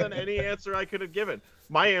better than any answer I could have given.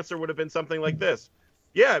 My answer would have been something like this.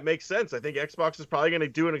 Yeah, it makes sense. I think Xbox is probably going to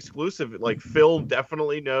do an exclusive. Like, Phil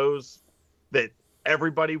definitely knows that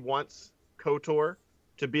everybody wants KOTOR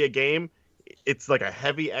to be a game. It's like a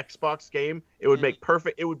heavy Xbox game. It would make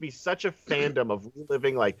perfect. It would be such a fandom of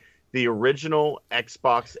reliving like the original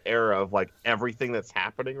Xbox era of like everything that's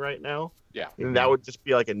happening right now. Yeah. And that would just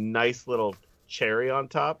be like a nice little cherry on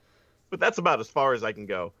top. But that's about as far as I can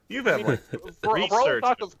go. You've had like for all the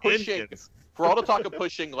talk of pushing, engines. for all the talk of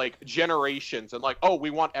pushing like generations and like, oh, we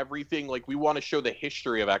want everything, like we want to show the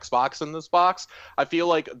history of Xbox in this box. I feel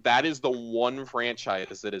like that is the one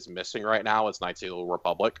franchise that is missing right now is Knights of the Old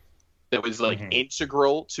Republic. That was like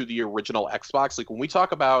integral to the original Xbox. Like when we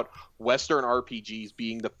talk about Western RPGs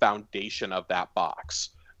being the foundation of that box,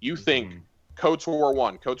 you think KOTOR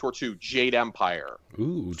 1, KOTOR 2, Jade Empire.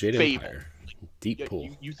 Ooh, Jade Fable. Empire. Deep pull.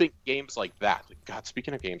 You think games like that. Like, God,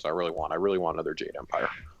 speaking of games I really want another Jade Empire.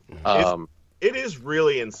 It is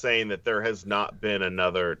really insane that there has not been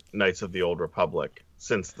another Knights of the Old Republic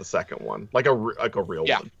since the second one. Like a real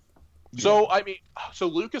one. So, I mean,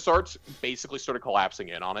 LucasArts basically started collapsing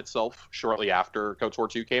in on itself shortly after KOTOR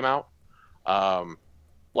 2 came out.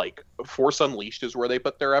 Like, Force Unleashed is where they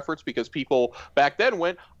put their efforts because people back then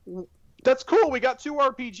went, that's cool, we got 2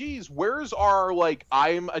 RPGs. Where's our, like,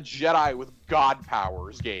 I'm a Jedi with God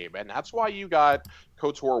powers game? And that's why you got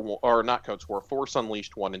KOTOR, or not KOTOR, Force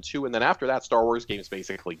Unleashed 1 and 2. And then after that, Star Wars games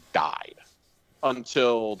basically died.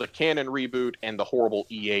 Until the canon reboot and the horrible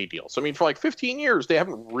EA deal. So, I mean, for like 15 years, they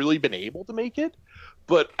haven't really been able to make it.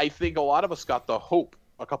 But I think a lot of us got the hope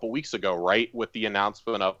a couple weeks ago, right? With the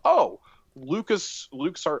announcement of,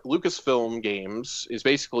 Lucasfilm Games is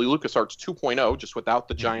basically LucasArts 2.0, just without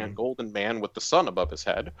the giant golden man with the sun above his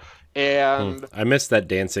head. And I missed that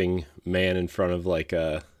dancing man in front of like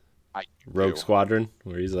a Rogue Squadron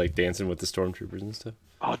where he's like dancing with the stormtroopers and stuff.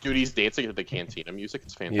 Oh, dude, he's dancing to the Cantina music.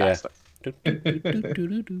 It's fantastic.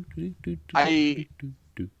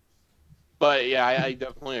 But yeah, I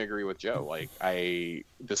definitely agree with Joe. Like,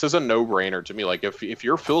 this is a no-brainer to me. Like, if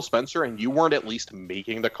you're Phil Spencer and you weren't at least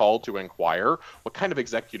making the call to inquire, what kind of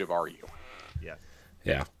executive are you? Yeah.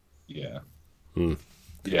 Yeah.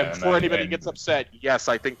 Before anybody gets upset, yes,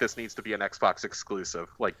 I think this needs to be an Xbox exclusive.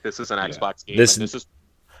 Like, this is an Xbox game. This is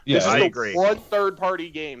I the agree. one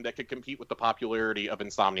third-party game that could compete with the popularity of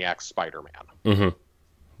Insomniac's Spider-Man.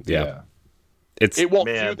 Yeah. It won't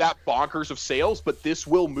do that bonkers of sales, but this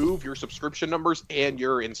will move your subscription numbers and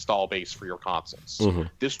your install base for your consoles.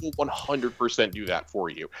 This will 100% do that for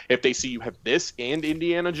you. If they see you have this and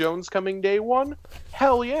Indiana Jones coming day one,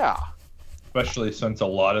 hell yeah. Especially since a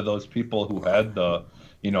lot of those people who had the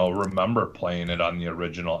remember playing it on the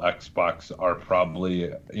original Xbox are probably,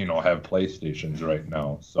 have PlayStations right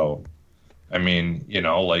now. So, I mean,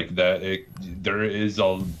 like that, there is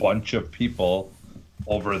a bunch of people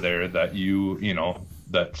over there that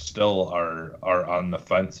that still are on the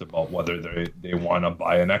fence about whether they want to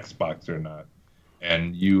buy an Xbox or not.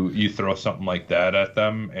 And you throw something like that at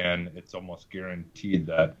them, and it's almost guaranteed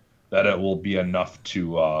that it will be enough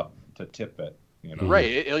to tip it. Right.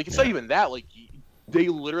 It's not even that. Like, they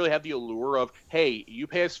literally have the allure of, hey, you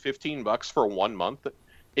pay us $15 for 1 month,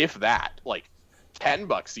 if that. Like,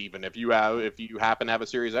 $10 even if you happen to have a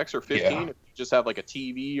Series X, or 15 if you just have like a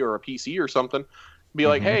TV or a PC or something. Be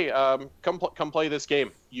like, hey, come play this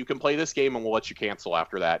game. You can play this game, and we'll let you cancel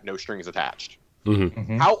after that. No strings attached.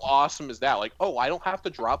 How awesome is that? Like, oh, I don't have to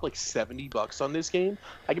drop like $70 on this game.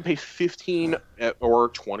 I can pay 15 or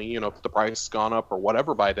 20, if the price has gone up or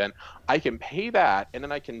whatever by then. I can pay that, and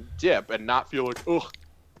then I can dip and not feel like, oh,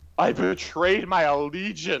 I betrayed my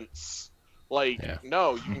allegiance. Like,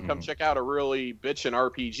 no, you can come check out a really bitchin'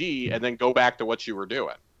 RPG and then go back to what you were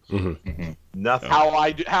doing. Nothing. How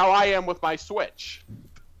I am with my Switch.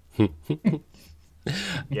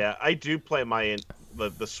 Yeah, I do play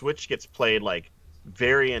the Switch gets played like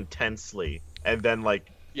very intensely and then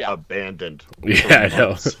like abandoned. Yeah, I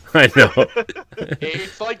know.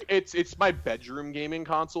 It's like it's my bedroom gaming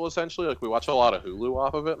console essentially. Like, we watch a lot of Hulu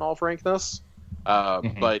off of it, in all frankness.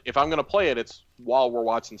 But if I'm gonna play it, it's while we're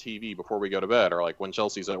watching TV before we go to bed, or like when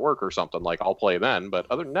Chelsea's at work or something. Like, I'll play then. But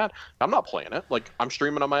other than that, I'm not playing it. Like, I'm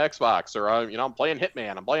streaming on my Xbox, or I'm playing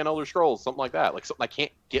Hitman, I'm playing Elder Scrolls, something like that. Like, something I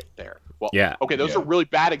can't get there. Well, okay, those are really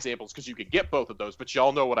bad examples because you could get both of those, but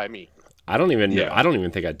y'all know what I mean. I don't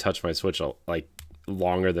even think I'd touch my Switch like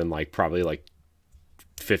longer than like probably like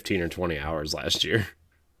 15 or 20 hours last year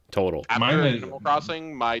total. After Animal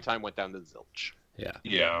Crossing, my time went down to zilch.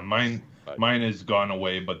 Yeah, mine has gone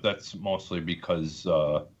away, but that's mostly because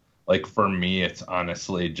like for me, it's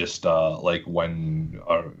honestly just like when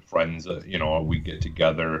our friends we get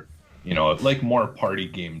together, like more party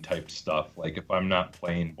game type stuff. Like, if I'm not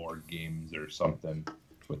playing board games or something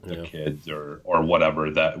with the kids or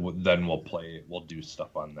whatever, then we'll do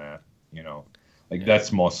stuff on that. Like,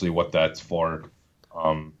 that's mostly what that's for.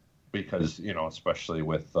 Because especially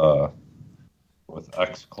with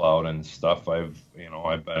xCloud and stuff,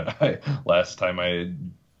 last time I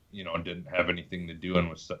didn't have anything to do and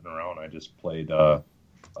was sitting around, I just played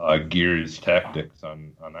Gears Tactics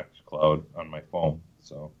on xCloud on my phone.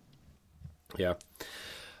 So yeah.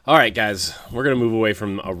 All right, guys, we're gonna move away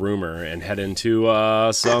from a rumor and head into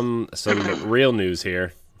some real news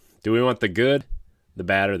here. Do we want the good, the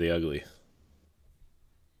bad, or the ugly?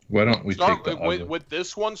 Why don't we start take the ugly? With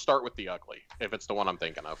this one? Start with the ugly, if it's the one I'm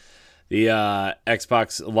thinking of. The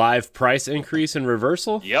Xbox Live price increase and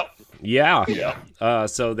reversal? Yep. Yeah.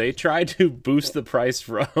 So they tried to boost the price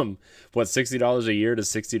from, $60 a year to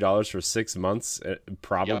 $60 for 6 months,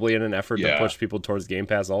 probably in an effort to push people towards Game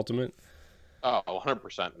Pass Ultimate. Oh,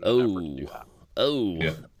 100%.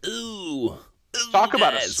 Ooh. Talk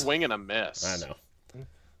about a swing and a miss. I know.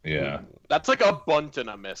 Yeah. That's like a bunt and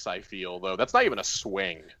a miss, I feel, though. That's not even a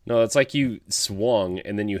swing. No, it's like you swung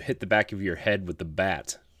and then you hit the back of your head with the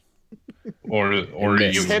bat. Or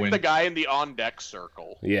you hit the guy in the on-deck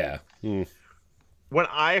circle. Yeah. When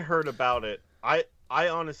I heard about it, I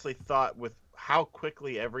honestly thought, with how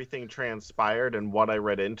quickly everything transpired and what I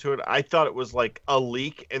read into it, I thought it was like a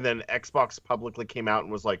leak, and then Xbox publicly came out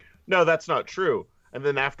and was like, no, that's not true. And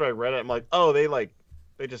then after I read it, I'm like, oh, they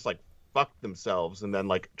just like fucked themselves and then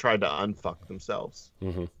like tried to unfuck themselves.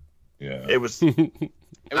 Mm-hmm. Yeah. It was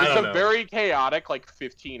It was a very chaotic, like,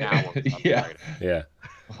 15 hours. Yeah.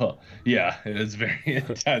 Well, yeah, it is very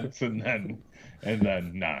intense, and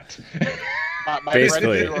then not.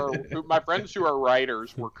 My friends who are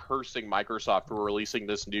writers were cursing Microsoft for releasing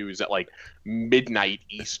this news at like midnight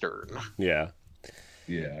Eastern. Yeah.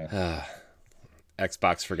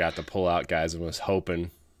 Xbox forgot to pull out, guys, and was hoping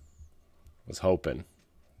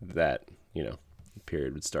that the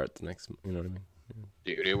period would start the next. You know what I mean?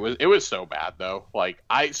 Dude, it was so bad though. Like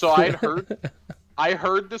I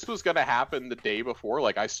heard this was gonna happen the day before.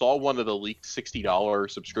 Like, I saw one of the leaked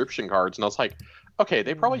 $60 subscription cards, and I was like, okay,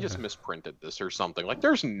 they probably just misprinted this or something. Like,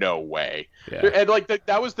 there's no way. Yeah. And like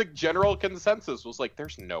that was the general consensus, was like,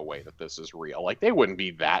 there's no way that this is real. Like, they wouldn't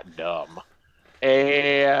be that dumb.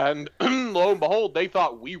 And lo and behold, they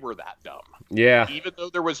thought we were that dumb. Yeah. Even though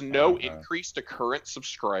there was no Uh-huh. increase to current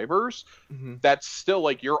subscribers, Mm-hmm. that's still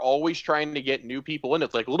like you're always trying to get new people in.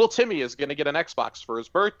 It's like little Timmy is going to get an Xbox for his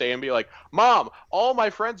birthday and be like, Mom, all my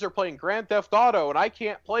friends are playing Grand Theft Auto and I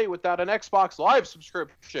can't play without an Xbox Live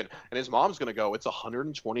subscription. And his mom's going to go, it's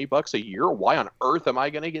 $120 a year. Why on earth am I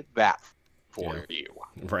going to get that for you?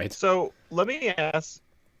 Right. So let me ask.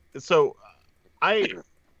 So I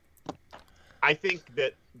think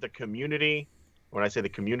that the community, when I say the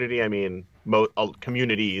community, I mean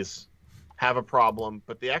communities have a problem,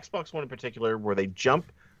 but the Xbox One in particular, where they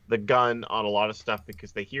jump the gun on a lot of stuff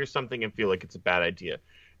because they hear something and feel like it's a bad idea.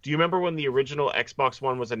 Do you remember when the original Xbox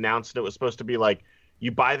One was announced and it was supposed to be like,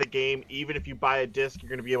 you buy the game, even if you buy a disc, you're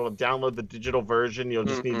going to be able to download the digital version. You'll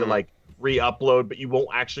just need to like re-upload, but you won't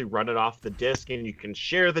actually run it off the disc, and you can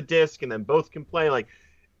share the disc and then both can play. Like,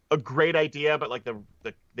 a great idea, but like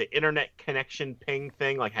the internet connection ping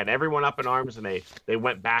thing like had everyone up in arms, and they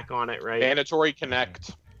went back on it, right? Mandatory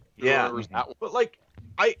Connect. Yeah. Remembers that one? But like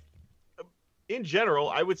in general,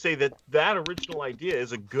 I would say that original idea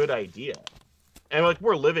is a good idea. And like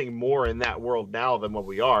we're living more in that world now than what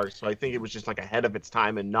we are, so I think it was just like ahead of its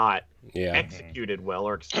time and not Yeah. executed well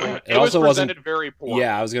or explained. It was also wasn't- presented very poor.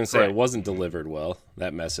 Yeah, I was gonna say Right. it wasn't delivered well,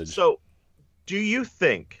 that message. So, do you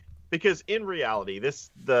think, because in reality,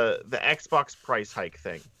 the Xbox price hike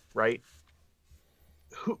thing, right?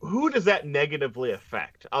 Who does that negatively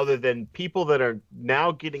affect, other than people that are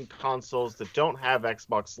now getting consoles that don't have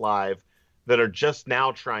Xbox Live, that are just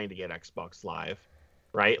now trying to get Xbox Live,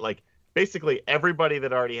 right? Like basically everybody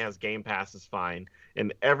that already has Game Pass is fine,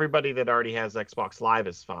 and everybody that already has Xbox Live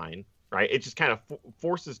is fine, right? It just kind of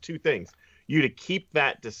forces two things: you to keep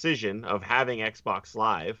that decision of having Xbox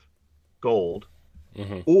Live Gold,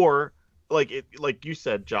 Mhm. or like you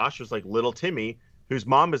said, Josh, was like little Timmy whose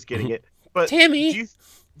mom is getting it. But Timmy, do you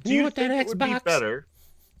you want think that it would be Xbox? better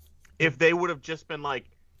if they would have just been like,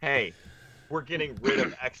 hey, we're getting rid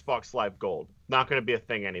of Xbox Live Gold, not going to be a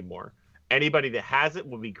thing anymore. Anybody that has it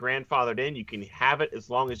will be grandfathered in. You can have it as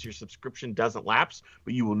long as your subscription doesn't lapse,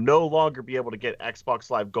 but you will no longer be able to get Xbox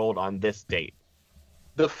Live Gold on this date.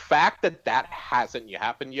 The fact that that hasn't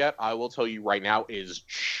happened yet, I will tell you right now, is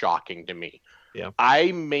shocking to me. Yeah.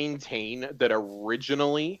 I maintain that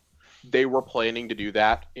originally they were planning to do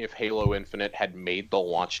that if Halo Infinite had made the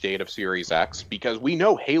launch date of Series X, because we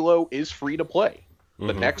know Halo is free to play.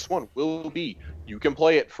 The Mhm. next one will be, you can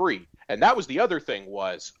play it free. And that was the other thing,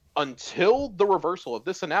 was until the reversal of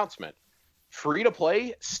this announcement, free to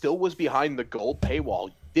play still was behind the gold paywall.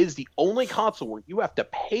 It is the only console where you have to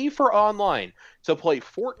pay for online to play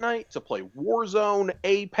Fortnite, to play Warzone,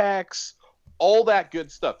 Apex, all that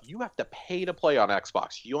good stuff. You have to pay to play on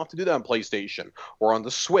Xbox. You don't have to do that on PlayStation or on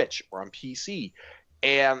the Switch or on PC.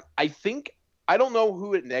 And I don't know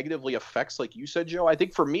who it negatively affects, like you said, Joe. I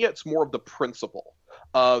think for me, it's more of the principle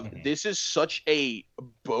of this is such a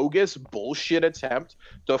bogus bullshit attempt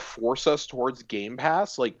to force us towards Game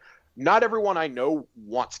Pass. Like, not everyone I know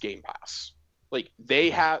wants Game Pass. Like,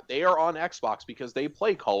 they are on Xbox because they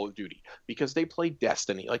play Call of Duty, because they play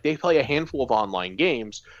Destiny. Like, they play a handful of online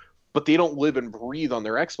games, but they don't live and breathe on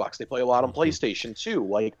their Xbox. They play a lot on PlayStation too.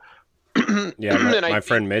 Like, Yeah, and my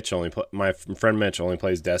friend Mitch only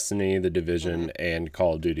plays Destiny, The Division, and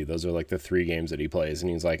Call of Duty. Those are like the 3 games that he plays,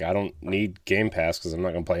 and he's like, I don't need Game Pass because I'm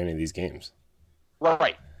not going to play any of these games.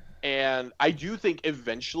 Right. And I do think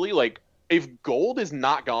eventually, like, if gold is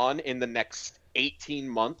not gone in the next 18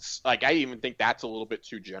 months, like, I even think that's a little bit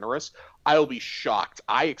too generous, I'll be shocked.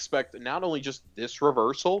 I expect not only just this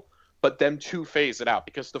reversal, but them to phase it out,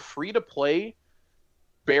 because the free-to-play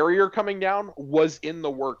barrier coming down was in the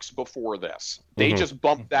works before this. They just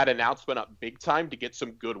bumped that announcement up big time to get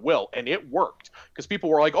some goodwill, and it worked, because people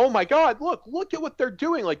were like, oh my god, look at what they're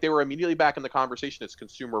doing. Like, they were immediately back in the conversation. It's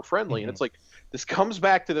consumer friendly. And it's like, this comes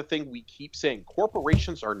back to the thing we keep saying: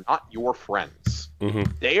 corporations are not your friends.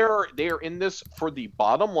 They are in this for the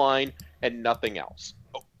bottom line and nothing else.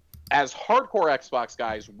 As hardcore Xbox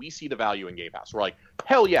guys, we see the value in Game Pass. We're like,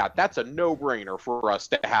 hell yeah, that's a no-brainer for us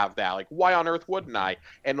to have that. Like, why on earth wouldn't I?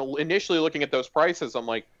 And initially looking at those prices, I'm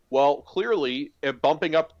like, well, clearly,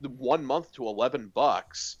 bumping up the 1 month to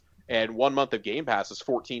 $11 and 1 month of Game Pass is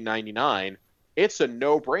 $14.99. It's a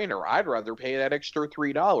no-brainer. I'd rather pay that extra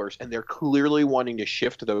 $3. And they're clearly wanting to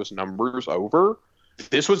shift those numbers over.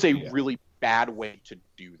 This was a really bad way to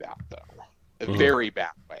do that, though. A very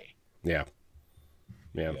bad way. Yeah.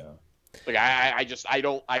 Like, I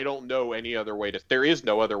don't know any other way to. There is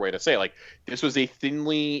no other way to say. Like, this was a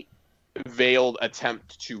thinly veiled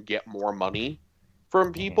attempt to get more money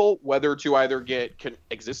from people, whether to either get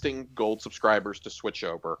existing gold subscribers to switch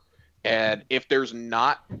over, And if there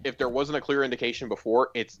wasn't a clear indication before,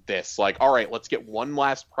 it's this. Like, all right, let's get one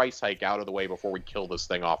last price hike out of the way before we kill this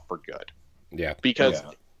thing off for good. Yeah. Because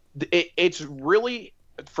it's really,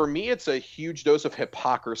 for me, it's a huge dose of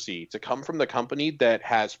hypocrisy to come from the company that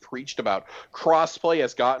has preached about crossplay,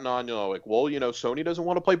 has gotten on, like, well, Sony doesn't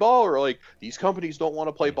want to play ball, or like these companies don't want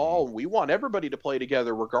to play ball, and we want everybody to play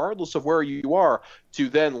together regardless of where you are, to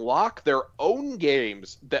then lock their own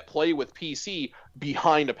games that play with PC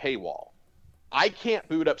behind a paywall. I can't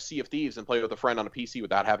boot up Sea of Thieves and play with a friend on a PC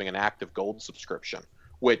without having an active gold subscription,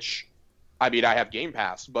 which, I mean, I have Game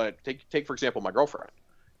Pass, but take for example, my girlfriend.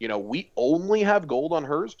 We only have gold on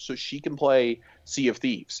hers so she can play Sea of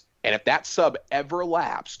Thieves. And if that sub ever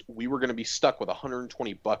lapsed, we were going to be stuck with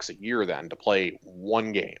 $120 a year then to play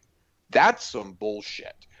one game. That's some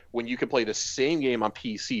bullshit when you can play the same game on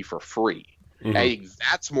PC for free. Mm-hmm. I think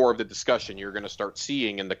that's more of the discussion you're going to start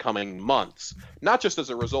seeing in the coming months, not just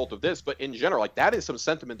as a result of this, but in general. Like, that is some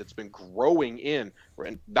sentiment that's been growing in,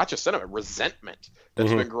 and not just sentiment, resentment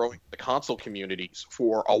that's been growing in the console communities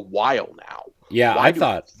for a while now. Yeah, Why I do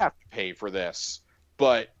thought we have to pay for this,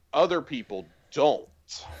 but other people don't.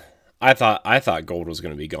 I thought gold was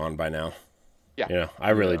going to be gone by now. Yeah,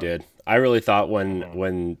 I really did. I really thought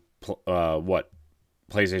when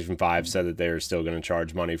PlayStation 5 said that they were still going to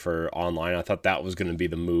charge money for online, I thought that was going to be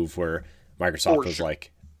the move where Microsoft was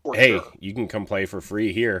like, hey, you can come play for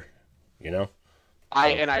free here,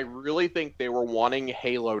 I really think they were wanting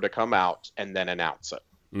Halo to come out and then announce it.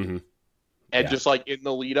 Mm-hmm. And just like in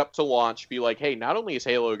the lead up to launch, be like, hey, not only is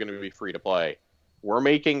Halo going to be free to play, we're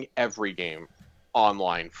making every game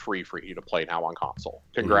online free for you to play now on console.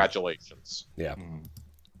 Congratulations. Yeah.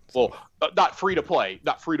 Well, not free to play,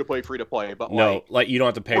 free to play, but no, like you don't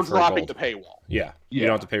have to pay for we're dropping gold. the paywall. Yeah, you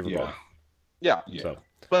don't have to pay for gold. Yeah. So,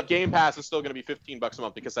 but Game Pass is still going to be $15 a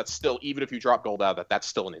month because that's still, even if you drop gold out of that, that's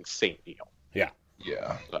still an insane deal. Yeah.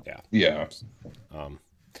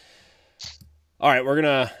 All right, we're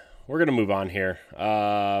gonna move on here.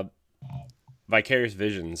 Vicarious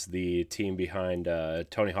Visions, the team behind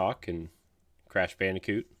Tony Hawk and Crash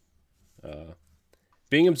Bandicoot,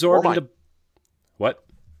 being absorbed into what?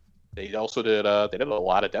 They also did a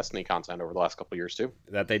lot of Destiny content over the last couple of years too.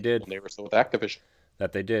 That they did. When they were still with Activision.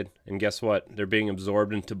 That they did. And guess what? They're being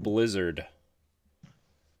absorbed into Blizzard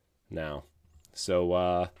now.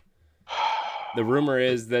 So the rumor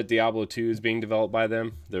is that Diablo 2 is being developed by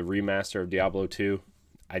them, the remaster of Diablo 2.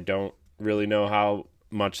 I don't really know how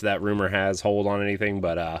much that rumor has hold on anything,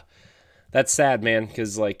 but that's sad, man,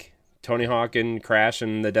 because like Tony Hawk and Crash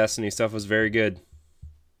and the Destiny stuff was very good. It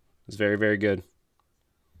was very, very good.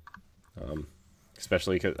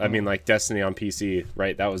 Especially because, I mean, like Destiny on PC,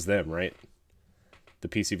 right? That was them, right? The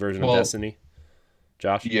PC version of Destiny.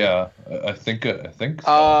 Josh? Yeah, I think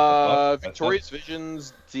so. Victorious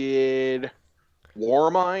Visions did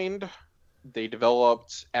Warmind. They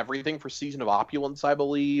developed everything for Season of Opulence, I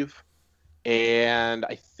believe. And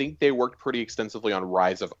I think they worked pretty extensively on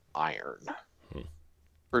Rise of Iron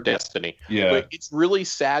for Destiny. Yeah. But it's really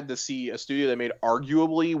sad to see a studio that made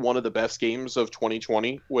arguably one of the best games of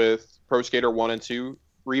 2020 with Pro Skater 1 and 2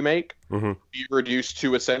 remake be reduced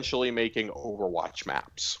to essentially making Overwatch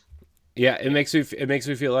maps. Yeah, it makes me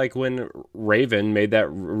feel like when Raven made that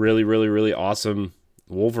really, really, really awesome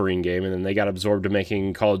Wolverine game, and then they got absorbed to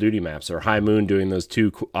making Call of Duty maps, or High Moon doing those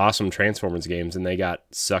two awesome Transformers games, and they got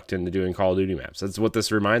sucked into doing Call of Duty maps. That's what this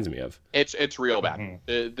reminds me of. It's real bad.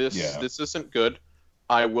 This isn't good.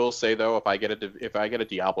 I will say though, if I get a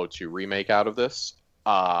Diablo 2 remake out of this,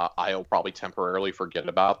 I'll probably temporarily forget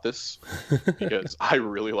about this because I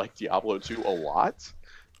really like Diablo 2 a lot.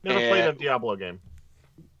 Never played a Diablo game.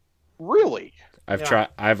 Really?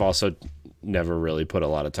 I've also never really put a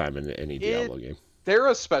lot of time into any Diablo game. They're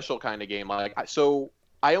a special kind of game. So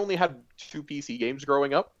I only had 2 PC games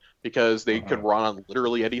growing up because they could run on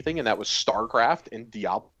literally anything, and that was StarCraft and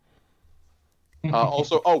Diablo.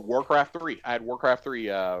 Also, Warcraft 3. I had Warcraft 3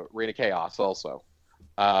 Reign of Chaos also.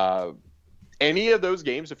 Any of those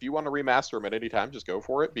games, if you want to remaster them at any time, just go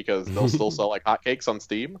for it because they'll still sell like hotcakes on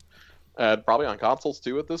Steam. Probably on consoles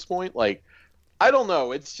too at this point. Like, I don't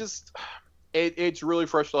know. It's just, it's really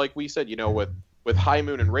frustrating. Like we said, with High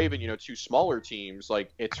Moon and Raven, 2 smaller teams, like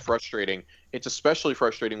it's frustrating. It's especially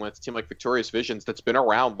frustrating when it's a team like Victorious Visions that's been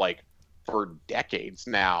around like for decades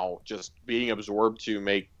now, just being absorbed to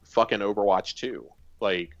make fucking Overwatch 2.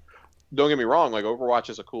 Like, don't get me wrong, like Overwatch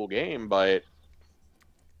is a cool game, but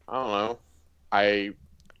I don't know. I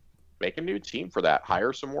make a new team for that.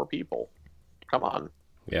 Hire some more people. Come on.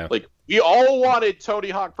 Yeah. Like We all wanted Tony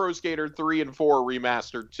Hawk Pro Skater 3 and 4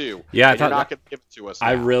 remastered too. Yeah, I and you're thought not going to give it to us.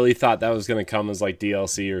 I now. really thought that was going to come as like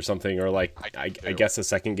DLC or something, or like I too. guess a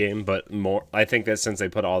second game. But more, I think that since they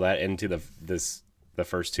put all that into the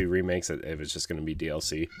first 2 remakes, it was just going to be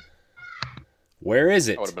DLC. Where is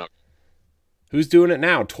it? That would've been okay. Who's doing it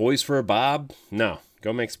now? Toys for a Bob? No,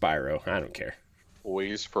 go make Spyro. I don't care.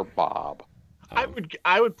 Toys for Bob. I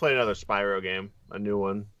would play another Spyro game, a new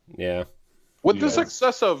one. Yeah. With the Yeah.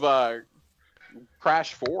 success of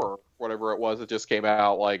Crash 4, whatever it was that just came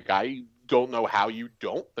out, like, I don't know how you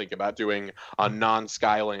don't think about doing a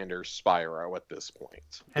non-Skylander Spyro at this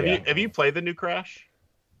point. Have you played the new Crash?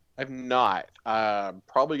 I've not.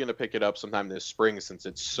 Probably going to pick it up sometime this spring since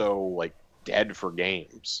it's so, like, dead for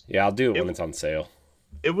games. Yeah, I'll do it It- when it's on sale.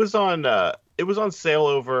 It was on sale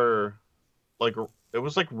over like it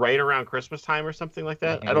was like right around Christmas time or something like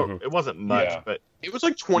that. Mhm. It wasn't much, Yeah. but It was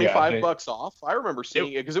like 25 Yeah, they- bucks off. I remember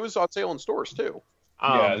seeing it because it was on sale in stores too.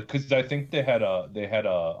 Yeah, because I think they had a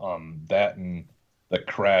that and the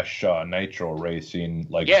Crash Nitro Racing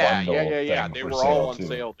like Yeah. bundle thing They for were all on too.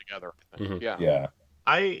 sale together. Mhm. Yeah. Yeah.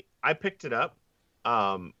 I picked it up,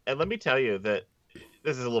 and let me tell you that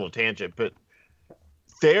this is a little tangent, but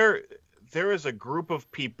there is a group of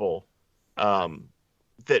people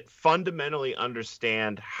that fundamentally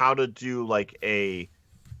understand how to do like a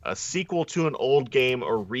sequel to an old game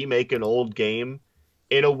or remake an old game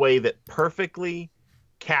in a way that perfectly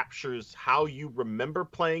captures how you remember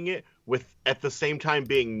playing it with at the same time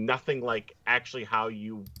being nothing like actually how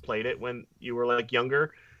you played it when you were like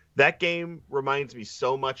younger. That game reminds me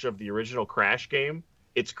so much of the original Crash game.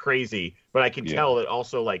 It's crazy, but I can Yeah. tell that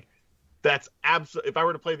also like that's absolutely. If I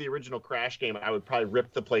were to play the original Crash game, I would probably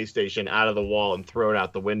rip the PlayStation out of the wall and throw it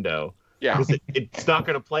out the window Yeah. because it's not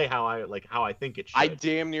going to play how I think it should. I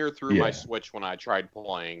damn near threw my Yeah. Switch when I tried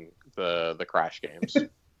playing the Crash games.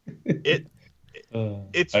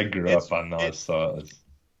 It's I grew it's- up on those, so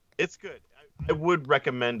It's good. I would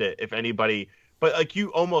recommend it if anybody, but like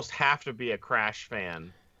you almost have to be a Crash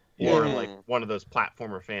fan or Yeah. like one of those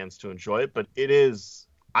platformer fans to enjoy it. But it is,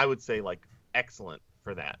 I would say, like excellent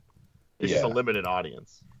for that. It's just a Yeah. limited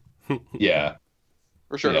audience. yeah.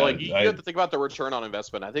 For sure. Yeah, Like you I- have to think about the return on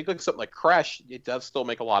investment. I think like something like Crash, it does still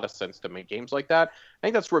make a lot of sense to make games like that. I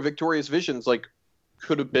think that's where Victorious Visions like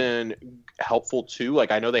could have been helpful too.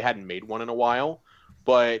 Like I know they hadn't made one in a while,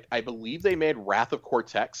 but I believe they made Wrath of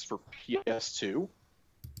Cortex for PS2.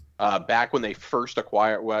 Back when they first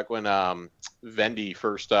acquired, when Vendy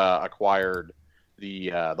first acquired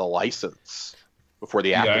the license before the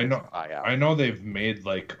Yeah, I Activision know. buyout. I know they've made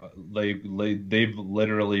they've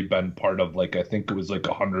literally been part of like I think it was like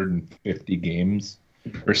 150 games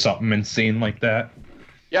or something insane like that.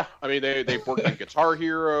 Yeah, I mean they've worked on Guitar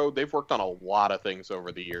Hero. They've worked on a lot of things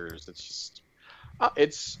over the years. It's just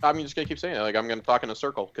I'm just gonna keep saying it. Like I'm gonna talk in a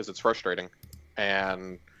circle because it's frustrating,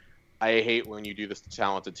 and I hate when you do this to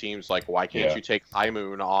talented teams. Like why can't Yeah. you take High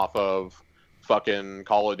Moon off of fucking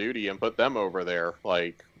Call of Duty and put them over there?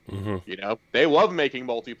 Like Mhm. you know they love making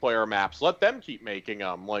multiplayer maps. Let them keep making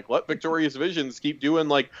them. Like let Victorious Visions keep doing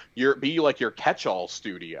like your catch-all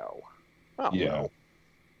studio. I don't Yeah. know.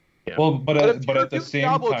 Yeah. Well, But at the same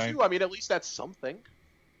Diablo time, 2, I mean, at least that's something.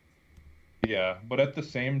 yeah, but at the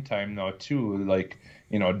same time though too, like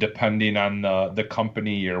depending on the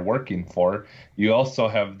company you're working for, you also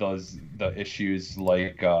have the issues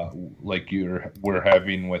like we're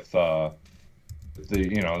having with the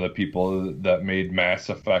people that made Mass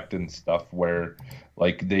Effect and stuff, where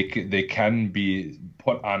like they can be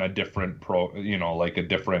put on a different like a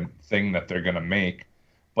different thing that they're gonna make,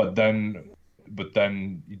 but then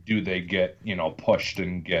do they get pushed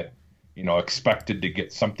and get expected to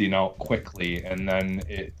get something out quickly, and then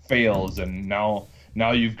it fails, and now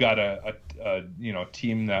you've got a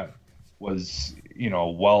team that was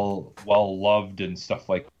well loved and stuff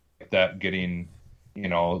like that getting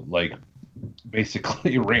like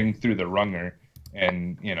basically ring through the runger,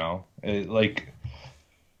 and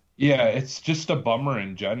it's just a bummer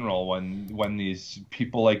in general when these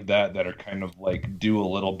people like that are kind of like do a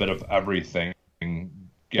little bit of everything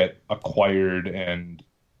get acquired, and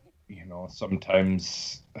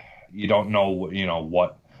sometimes you don't know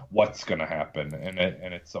what's gonna happen, and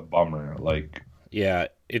it's a bummer. Like Yeah,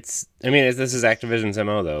 this is Activision's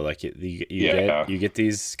MO though. Like you get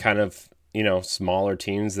these kind of smaller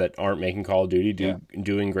teams that aren't making Call of Duty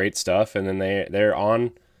doing great stuff, and then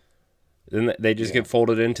then they just get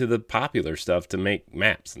folded into the popular stuff to make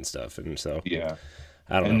maps and stuff, and so yeah.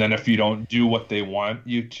 I don't know. And then if you don't do what they want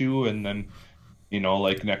you to, and then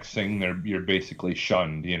like next thing you're basically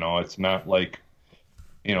shunned. It's not like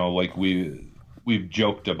like we've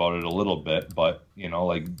joked about it a little bit, but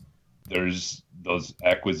like there's those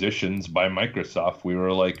acquisitions by Microsoft, we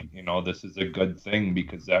were like, this is a good thing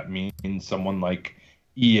because that means someone like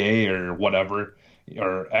EA or whatever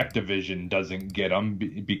or Activision doesn't get them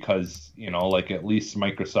because, like at least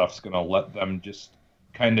Microsoft's going to let them just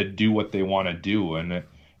kind of do what they want to do. And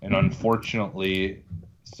unfortunately,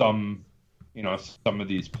 some of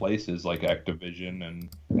these places like Activision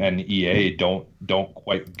and EA don't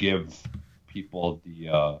quite give people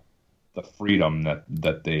the freedom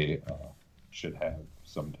that they should have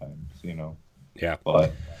sometimes, Yeah.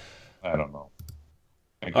 But I don't know.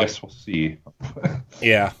 I guess we'll see.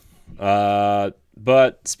 Yeah.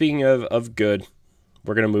 But speaking of good,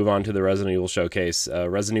 we're going to move on to the Resident Evil showcase.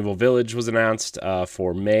 Resident Evil Village was announced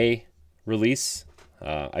for May release.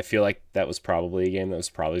 I feel like that was probably a game that was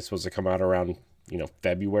probably supposed to come out around,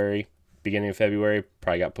 February, beginning of February.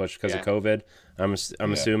 Probably got pushed because of COVID.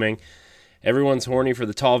 I'm assuming. Everyone's horny for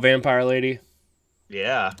the tall vampire lady.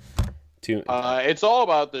 Yeah. It's all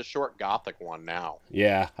about the short gothic one now.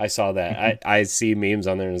 Yeah, I saw that. I see memes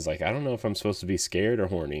on there and it's like, I don't know if I'm supposed to be scared or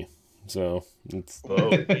horny. So it's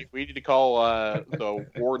we need to call the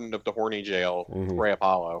warden of the horny jail, Ray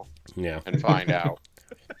Apollo, and find out.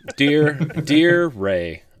 Dear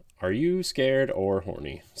Ray, are you scared or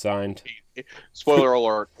horny? Signed. Spoiler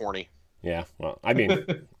alert, horny. Yeah, well, I mean,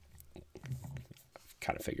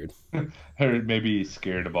 kind of figured. Or maybe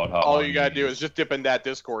scared about how. All you gotta do is just dip in that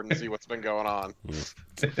Discord and see what's been going on.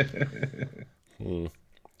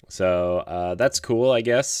 So that's cool, I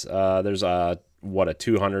guess. There's a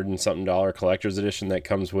 $200 and something collector's edition that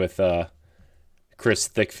comes with Chris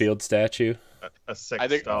Thickfield statue. A six I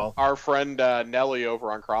think doll. our friend Nelly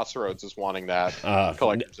over on Crossroads is wanting that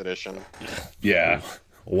collector's edition. Yeah.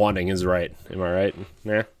 Wanting is right. Am I right?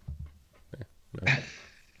 Yeah.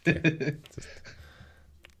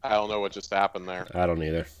 I don't know what just happened there. I don't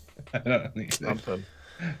either. I don't need Something.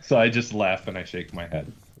 So I just laugh and I shake my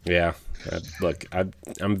head. Yeah. Look,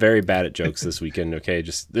 I'm very bad at jokes this weekend. Okay,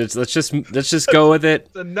 let's just go with it.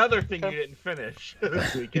 It's another thing you didn't finish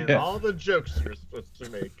this weekend. Yeah. All the jokes you're supposed to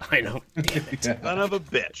make. I know. Son of a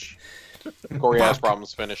bitch. Corey has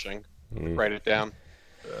problems finishing. Write it down.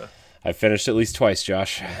 I finished at least twice,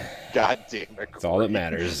 Josh. God damn it. That's all that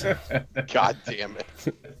matters. God damn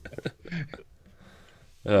it.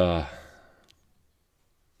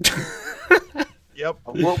 Yep.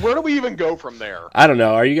 Where do we even go from there? I don't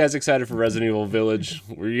know. Are you guys excited for Resident Evil Village?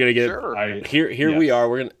 We're gonna get Sure. here. We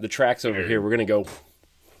are. The track's over here. We're gonna go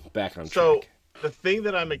back on So track. the thing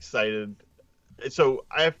that I'm excited. So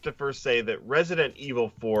I have to first say that Resident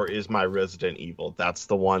Evil 4 is my Resident Evil. That's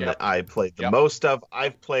the one that I played the most of.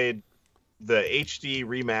 I've played the HD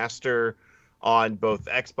remaster on both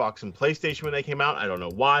Xbox and PlayStation when they came out. I don't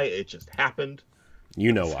know why. It just happened.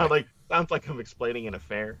 You know why? Sounds like I'm explaining an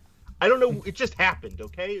affair. I don't know. It just happened.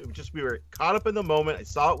 Okay. It was just we were caught up in the moment. I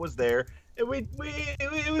saw it was there, and we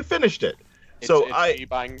finished it. It's me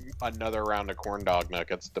buying another round of corn dog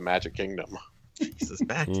nuggets at the Magic Kingdom. Jesus,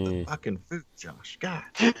 back to the fucking food, Josh. God.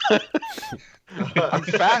 I'm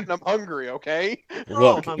fat and I'm hungry. Okay.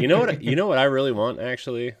 Look, you know what I really want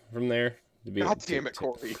actually from there. God damn it,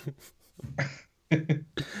 Corey.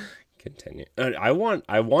 Continue. I want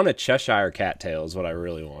a Cheshire cat tail is what I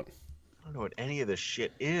really want. I don't know what any of this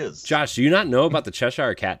shit is. Josh, do you not know about the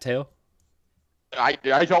Cheshire cat tail? I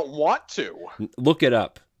don't want to. Look it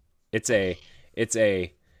up. It's a.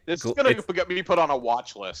 This is gonna get me put on a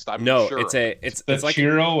watch list. I'm sure. It's like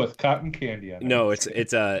churro with cotton candy on it. No, it's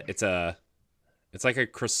like a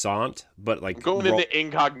croissant, but like I'm going into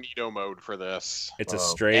incognito mode for this. It's a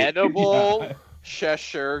straight edible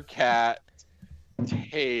Cheshire cat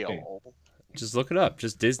tail. Just look it up.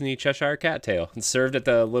 Just Disney Cheshire cat tail. It's served at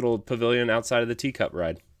the little pavilion outside of the teacup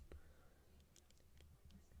ride.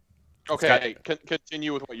 Okay,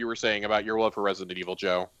 continue with what you were saying about your love for Resident Evil,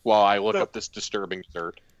 Joe, while I look up this disturbing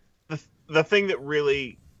dessert. The thing that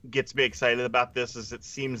really gets me excited about this is it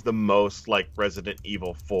seems the most like Resident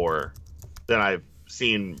Evil 4 than I've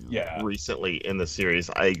seen recently in the series.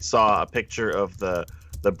 I saw a picture of the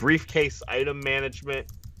briefcase item management,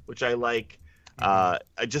 which I like.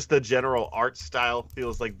 Just the general art style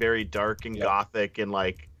feels like very dark and gothic and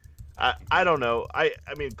like I don't know. I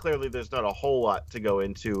mean, clearly there's not a whole lot to go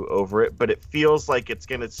into over it, but it feels like it's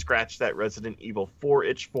going to scratch that Resident Evil 4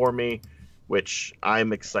 itch for me, which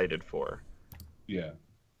I'm excited for. Yeah.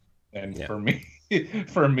 And for me,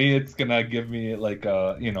 it's going to give me like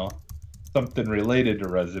something related to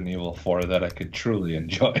Resident Evil 4 that I could truly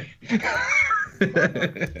enjoy.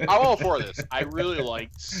 I'm all for this. I really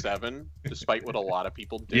liked 7, despite what a lot of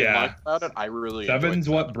people didn't like about it. I really 7's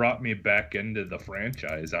what brought me back into the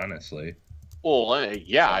franchise, honestly. Well,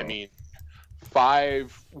 I mean,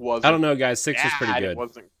 5 wasn't. I don't know, guys. 6 was pretty bad, good. It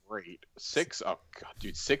wasn't great. 6, oh god,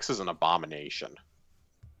 dude, 6 is an abomination.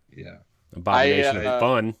 Yeah. Abomination of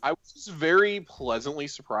fun. I was very pleasantly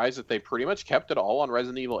surprised that they pretty much kept it all on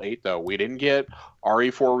Resident Evil 8, though. We didn't get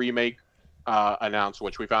RE4 Remake announced,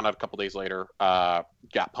 which we found out a couple days later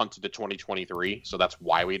got punted to 2023, so that's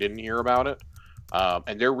why we didn't hear about it.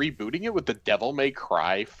 And they're rebooting it with the Devil May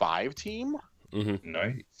Cry 5 team. Mm-hmm.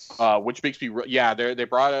 Nice. Which makes me, they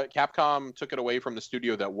brought it. Capcom took it away from the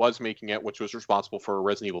studio that was making it, which was responsible for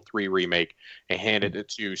Resident Evil 3 remake, and handed it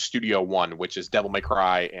to Studio One, which is Devil May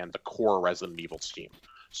Cry and the core Resident Evil team.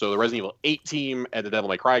 So the Resident Evil 8 team and the Devil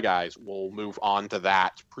May Cry guys will move on to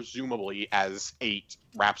that, presumably as 8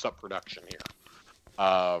 wraps up production here.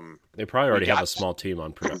 They probably already have a small team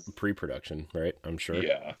on pre-production, right? I'm sure.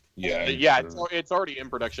 Yeah. It's already in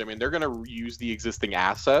production. I mean, they're going to reuse the existing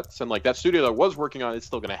assets, and like that studio that was working on it's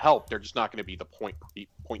still going to help. They're just not going to be the point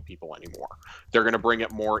people anymore. They're going to bring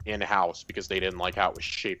it more in-house because they didn't like how it was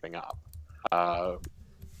shaping up.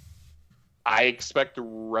 I expect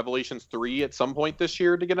Revelations 3 at some point this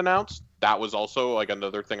year to get announced. That was also like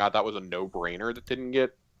another thing I thought was a no-brainer that didn't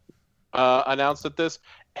get announced at this.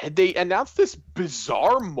 Had they announced this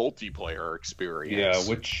bizarre multiplayer experience?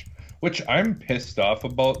 Yeah, which I'm pissed off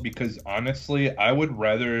about, because honestly, I would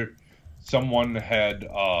rather someone had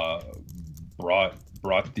brought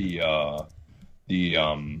the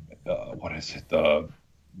what is it, the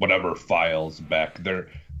whatever files back there,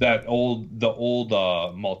 the old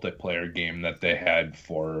multiplayer game that they had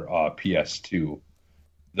for PS2.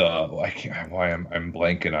 I'm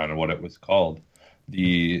blanking on what it was called.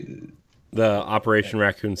 The Operation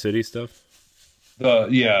Raccoon City stuff.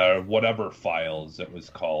 Whatever files it was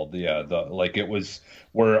called. Yeah, it was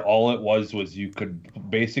where all it was you could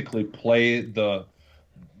basically play the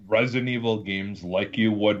Resident Evil games like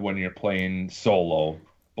you would when you're playing solo,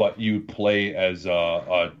 but you play as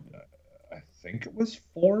a I think it was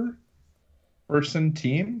 4-person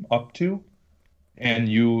team up to, and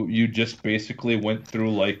you just basically went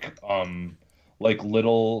through like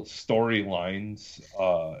little storylines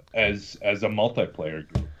as a multiplayer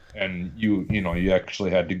group, and you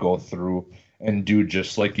actually had to go through and do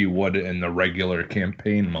just like you would in the regular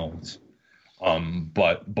campaign modes.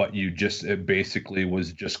 But it basically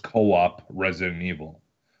was just co-op Resident Evil,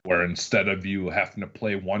 where instead of you having to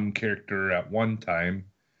play one character at one time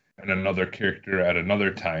and another character at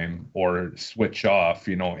another time, or switch off,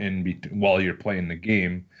 while you're playing the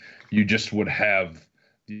game, you just would have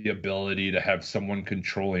the ability to have someone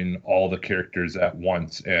controlling all the characters at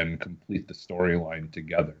once and complete the storyline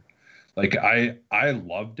together. Like I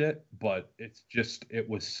loved it, but it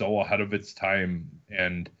was so ahead of its time,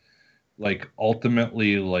 and like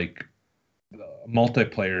ultimately like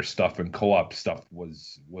multiplayer stuff and co-op stuff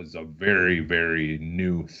was a very, very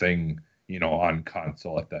new thing, on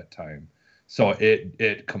console at that time. So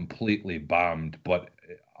it completely bombed, but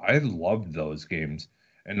I loved those games.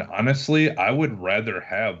 And honestly, I would rather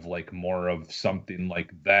have like more of something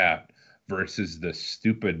like that versus the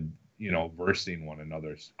stupid, versing one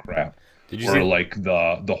another's crap. Did you or see like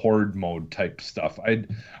the horde mode type stuff? I'd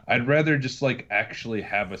rather just like actually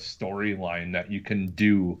have a storyline that you can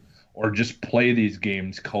do, or just play these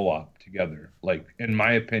games co-op together. Like in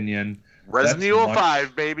my opinion, Resident Evil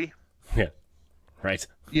 5, baby. Yeah. Right.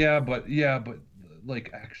 Yeah, but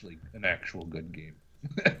like actually an actual good game.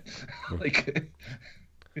 Like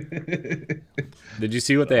Did you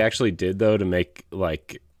see what they actually did though to make,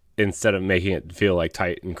 like, instead of making it feel like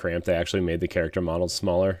tight and cramped, they actually made the character models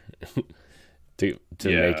smaller to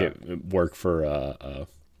make it work for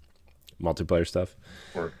multiplayer stuff.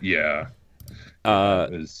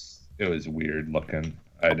 It was weird looking.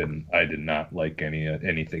 I did not like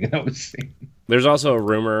anything I was seeing. There's also a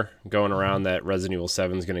rumor going around that Resident Evil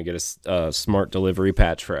 7 is going to get a smart delivery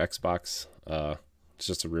patch for Xbox. It's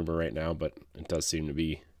just a rumor right now, but it does seem to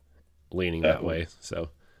be leaning that way. So,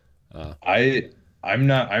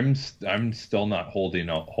 I'm still not holding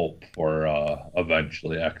out hope for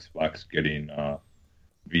eventually Xbox getting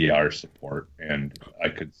VR support, and I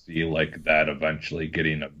could see like that eventually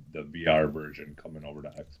getting the VR version coming over to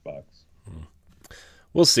Xbox.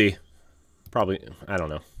 We'll see. Probably, I don't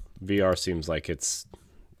know. VR seems like it's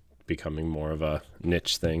becoming more of a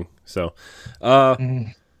niche thing. So,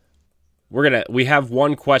 we have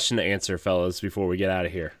one question to answer, fellas, before we get out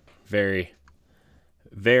of here. Very,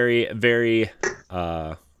 very, very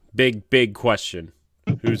big question.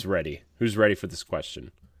 Who's ready? Who's ready for this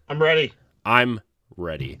question? I'm ready. I'm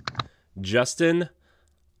ready. Justin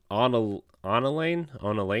Onilane?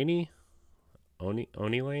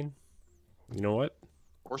 You know what?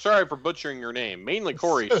 We're sorry for butchering your name. Mainly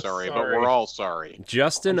Corey's sorry, but we're all sorry.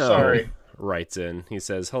 Justin sorry. writes in. He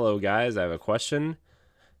says, "Hello guys, I have a question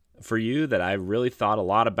for you that I've really thought a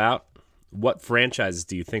lot about. What franchises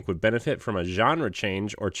do you think would benefit from a genre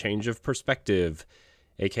change or change of perspective?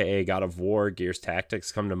 AKA God of War, Gears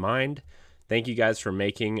Tactics come to mind. Thank you guys for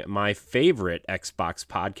making my favorite Xbox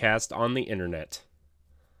podcast on the internet."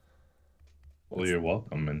 Well, you're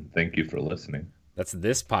welcome, and thank you for listening. That's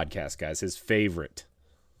this podcast, guys. His favorite.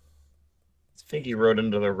 I think he wrote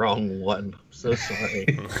into the wrong one. I'm so sorry.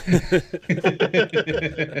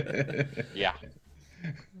 Yeah.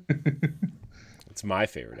 It's my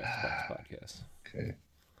favorite Xbox podcast. Okay.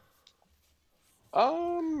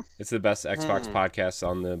 It's the best Xbox podcast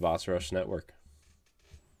on the Boss Rush Network.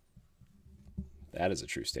 That is a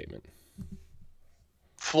true statement.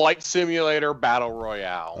 Flight Simulator Battle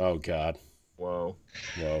Royale. Oh God. Whoa.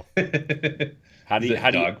 How do you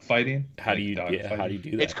dog fighting? How do you do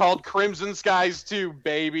that? It's called Crimson Skies 2,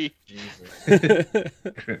 baby. Jesus.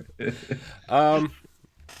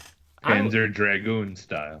 Panzer Dragoon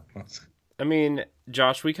style. I mean,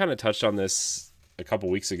 Josh, we kind of touched on this a couple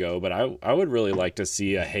weeks ago, but I would really like to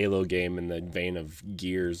see a Halo game in the vein of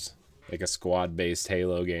Gears, like a squad-based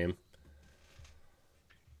Halo game.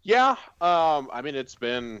 Yeah. I mean, it's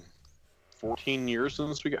been 14 years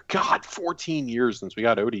since we got 14 years since we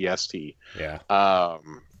got ODST. Yeah.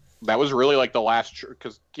 That was really like the last,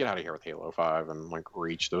 because get out of here with Halo 5 and like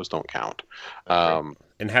Reach, those don't count. And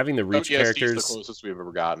having the Reach ODST characters, is the closest we've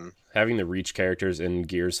ever gotten. having the Reach characters in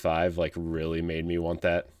Gears 5 like really made me want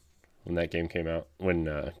that when that game came out.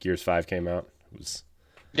 When Gears 5 came out, it was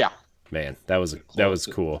man, that was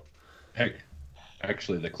cool. Heck,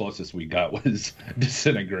 actually, the closest we got was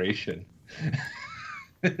Disintegration.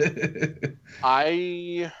 This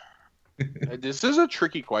is a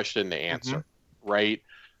tricky question to answer, right?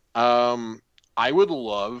 I would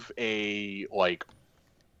love a like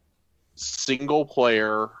single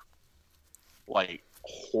player like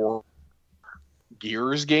horror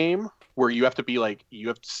Gears game where you have to be like you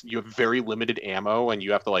have very limited ammo and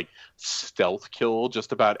you have to like stealth kill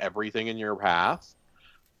just about everything in your path.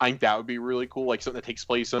 I think that would be really cool, like something that takes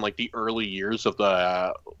place in like the early years of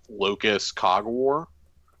the Locust Cog War.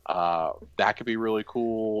 That could be really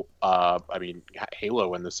cool. I mean,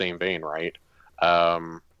 Halo in the same vein, right?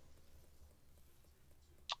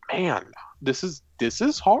 Man, this is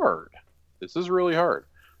hard. This is really hard.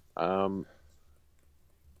 I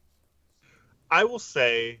will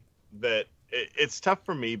say that it's tough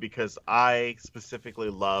for me because I specifically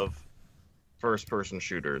love first-person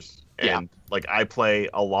shooters, and like I play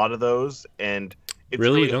a lot of those, and it's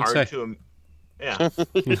Really? really Don't hard say. to. Yeah,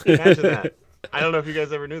 imagine that. I don't know if you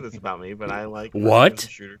guys ever knew this about me, but I like What? first-person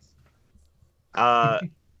shooters.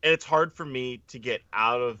 And it's hard for me to get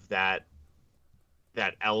out of that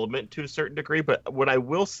element to a certain degree. But what I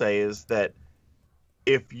will say is that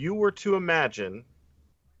if you were to imagine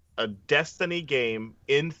a Destiny game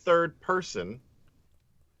in third person,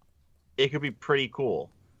 it could be pretty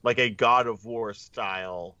cool. Like a God of War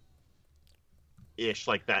style ish,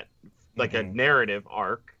 like that, like a narrative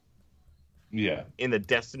arc. Yeah. In the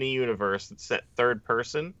Destiny universe that's set third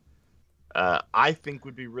person, I think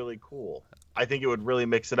would be really cool. I think it would really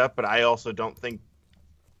mix it up, but I also don't think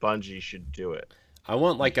Bungie should do it. I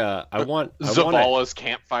want Zavala's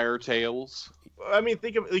Campfire Tales. I mean,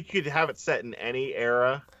 think of you could have it set in any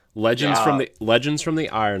era. Legends from the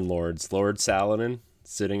Iron Lords, Lord Saladin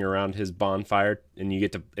sitting around his bonfire, and you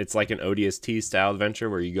get to. It's like an ODST style adventure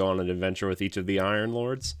where you go on an adventure with each of the Iron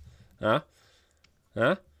Lords. Huh?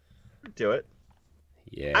 Do it.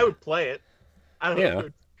 Yeah. I would play it. I don't know if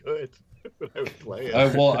it's good, but I would play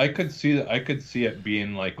it. Well, I could see it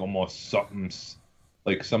being like almost something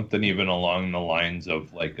even along the lines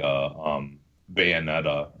of like a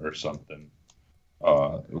Bayonetta or something.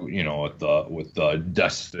 With the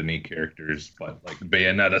Destiny characters, but like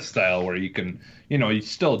Bayonetta style, where you can, you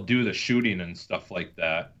still do the shooting and stuff like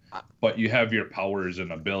that, but you have your powers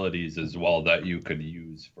and abilities as well that you could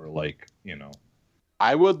use for like,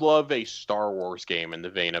 I would love a Star Wars game in the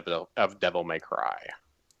vein of Devil May Cry.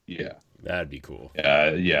 Yeah, That'd be cool.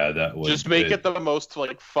 Yeah, that would just make it the most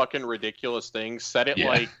like fucking ridiculous thing. Set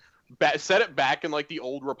it set it back in like the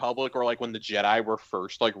old Republic or like when the Jedi were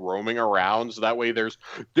first like roaming around, so that way there's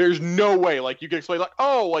no way like you can explain like,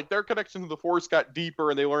 oh, like their connection to the Force got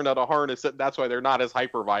deeper and they learned how to harness it. That's why they're not as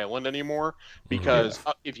hyper violent anymore. Because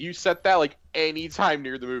if you set that like anytime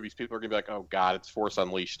near the movies, people are gonna be like, oh god, it's Force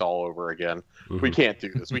Unleashed all over again. We can't do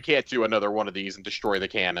this. We can't do another one of these and destroy the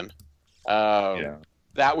canon.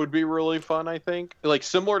 That would be really fun, I think. Like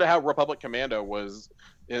similar to how Republic Commando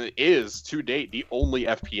is to date the only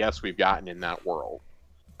FPS we've gotten in that world.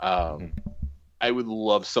 I would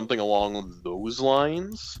love something along those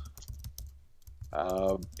lines.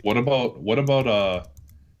 What about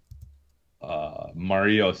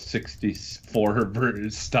Mario 64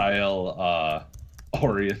 style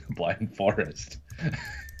Ori and the Blind Forest?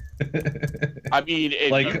 I mean,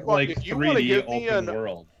 if like you want, if you want to 3D give me open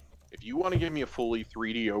world. if you want to give me a fully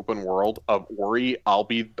 3D open world of Ori, I'll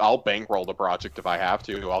bankroll the project if I have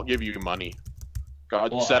to. I'll give you money.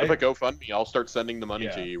 God, Well, set up a GoFundMe. I'll start sending the money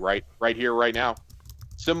to Yeah. you right here, right now.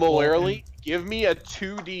 Similarly, give me a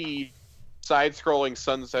 2D side-scrolling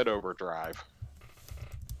Sunset Overdrive.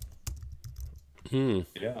 Hmm.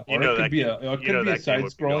 Yeah, You or know it could that be game- a you know that game would be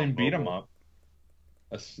side-scrolling on beat 'em mobile. up.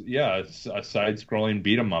 A side-scrolling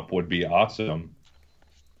beat 'em up would be awesome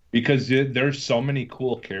because there's so many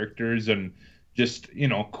cool characters and just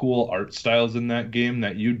cool art styles in that game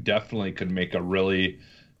that you definitely could make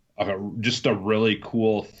just a really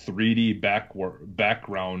cool 3D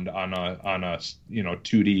background on a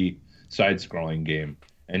 2D side-scrolling game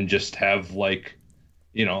and just have like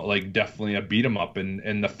definitely a beat 'em up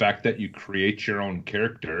and the fact that you create your own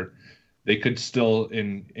character, they could still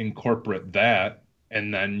incorporate that,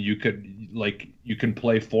 and then you can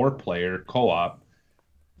play 4-player co-op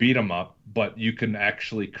beat 'em up, but you can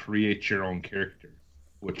actually create your own character,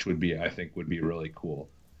 which I think would be really cool.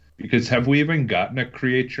 Because have we even gotten a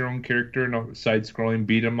create your own character in a side-scrolling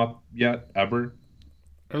beat 'em up yet ever?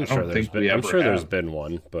 I'm I sure don't there's think we been. I'm ever sure there's have. been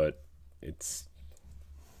one, but it's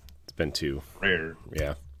been two. Rare.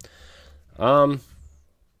 Yeah.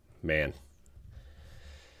 Man.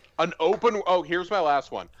 An open. Oh, here's my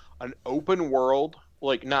last one. An open world,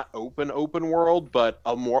 like not open world, but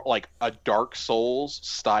a more like a Dark Souls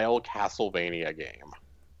style Castlevania game.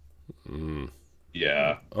 Mm.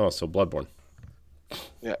 Yeah. Oh, so Bloodborne.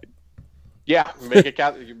 Yeah, make it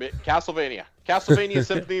Castlevania. Castlevania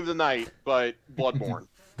Symphony of the Night, but Bloodborne.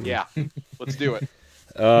 Yeah, let's do it.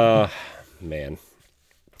 Man.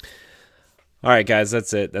 All right, guys,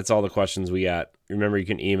 that's it. That's all the questions we got. Remember, you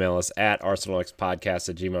can email us at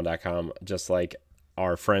arsenalxpodcast@gmail.com, just like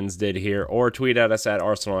our friends did here, or tweet at us at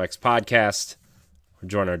arsenalxpodcast, or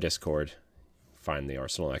join our Discord. Find the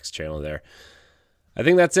Arsenal X channel there. I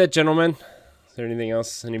think that's it, gentlemen. Is there anything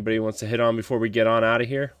else anybody wants to hit on before we get on out of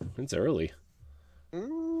here? It's early.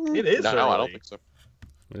 It is No, early. I don't think so.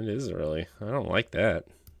 It is early. I don't like that.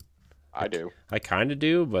 I do. I kind of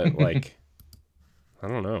do, but like, I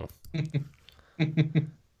don't know.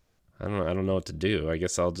 I don't know what to do. I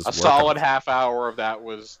guess I'll just A work solid on- half hour of that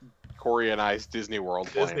was Corey and I's Disney World.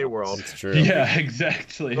 Disney plan. World. It's true. Yeah,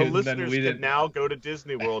 exactly. The And then listeners we can didn't. now go to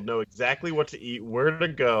Disney World, know exactly what to eat, where to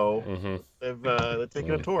go. They've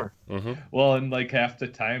taken a tour. Well, and like half the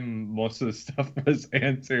time, most of the stuff was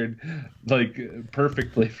answered like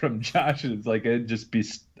perfectly from Josh's. Like I'd just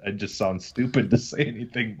sound stupid to say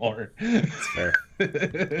anything more. It's fair.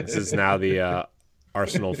 This is now the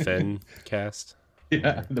Arsenal Finn cast.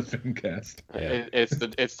 Yeah, the Fincast. Yeah.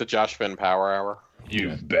 It's the Josh Finn Power Hour.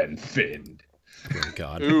 You've been finned. Oh,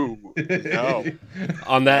 God. Ooh, no.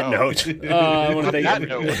 On that No. note, I want to thank That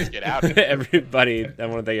note, let's get out of here. everybody. I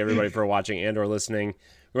want to thank everybody for watching and or listening.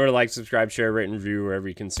 Remember to like, subscribe, share, rate, and review wherever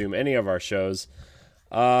you consume any of our shows.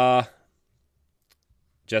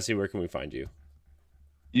 Jesse, where can we find you?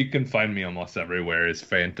 You can find me almost everywhere as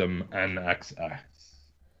Phantom NXX.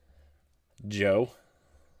 Joe?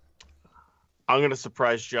 I'm going to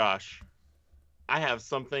surprise Josh. I have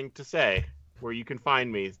something to say where you can find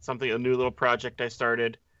me. It's a new little project I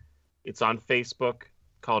started. It's on Facebook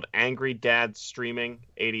called Angry Dad Streaming,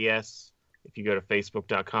 ADS. If you go to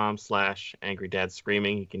facebook.com/Angry Dad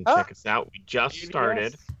Screaming, you can check us out. We just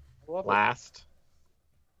started last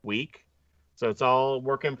week. So it's all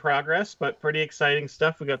work in progress, but pretty exciting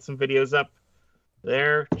stuff. We got some videos up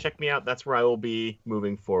there. Check me out. That's where I will be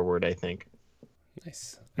moving forward, I think.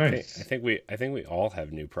 Nice. Nice. I think we all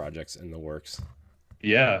have new projects in the works.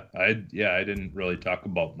 Yeah, I didn't really talk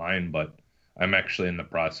about mine, but I'm actually in the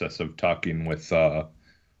process of talking with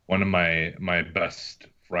one of my best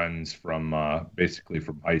friends from basically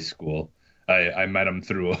from high school. I met him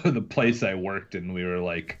through the place I worked, and we were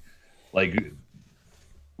like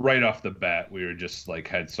right off the bat, we were just like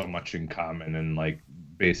had so much in common, and like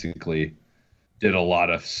basically did a lot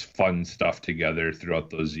of fun stuff together throughout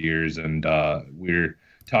those years. And we were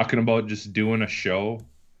talking about just doing a show,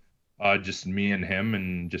 just me and him,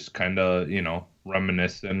 and just kind of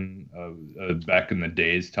reminiscing back in the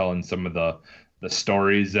days, telling some of the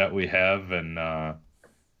stories that we have, and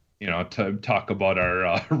to talk about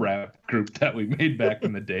our rap group that we made back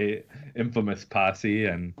in the day, Infamous Posse,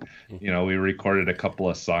 and we recorded a couple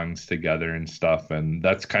of songs together and stuff. And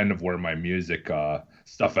that's kind of where my music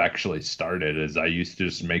stuff actually started. Is I used to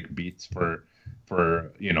just make beats for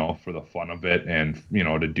the fun of it, and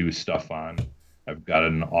to do stuff on. I've got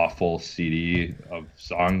an awful CD of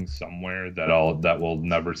songs somewhere that will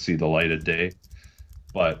never see the light of day.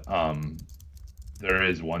 But there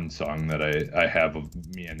is one song that I have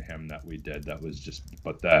of me and him that we did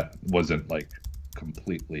but that wasn't like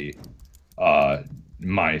completely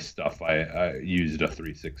my stuff. I used a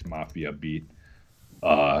 3-6 Mafia beat,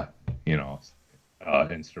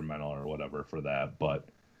 instrumental or whatever for that.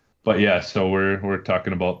 But yeah, so we're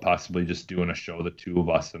talking about possibly just doing a show, the two of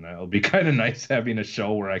us, and it'll be kind of nice having a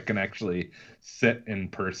show where I can actually sit in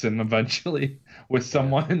person eventually with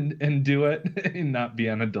someone and do it and not be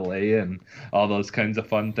on a delay and all those kinds of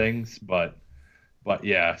fun things. But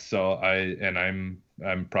yeah, so I'm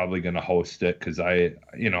probably gonna host it because I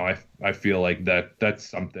feel like that's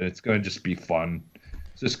something. It's gonna just be fun.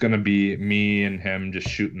 It's just gonna be me and him just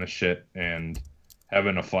shooting the shit and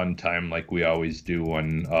having a fun time like we always do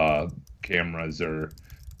when cameras or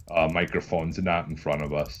microphones are not in front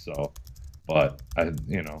of us. So, but I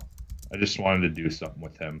just wanted to do something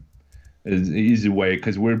with him. It's an easy way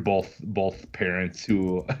because we're both parents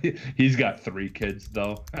who he's got 3 kids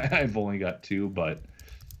though. I've only got 2, but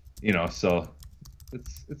so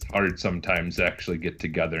it's hard sometimes to actually get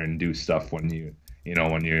together and do stuff when you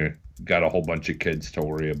got a whole bunch of kids to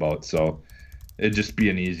worry about. So it'd just be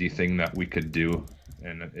an easy thing that we could do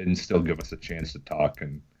and still give us a chance to talk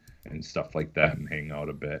and stuff like that and hang out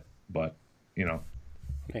a bit. But,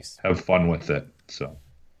 Nice. have fun with it. So,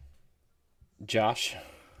 Josh.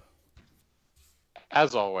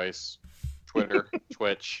 As always, Twitter,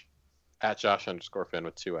 Twitch, @Josh_Finn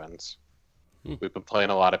with 2 N's. We've been playing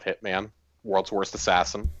a lot of Hitman, World's Worst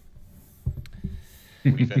Assassin.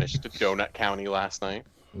 We finished Donut County last night.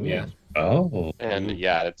 Yeah. oh, And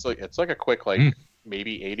yeah, it's like a quick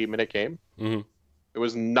maybe 80-minute game. Mhm. It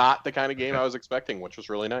was not the kind of game I was expecting, which was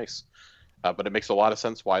really nice. But it makes a lot of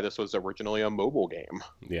sense why this was originally a mobile game.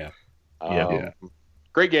 Yeah. Yeah.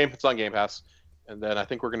 Great game. It's on Game Pass. And then I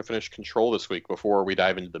think we're going to finish Control this week before we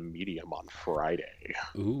dive into the Medium on Friday.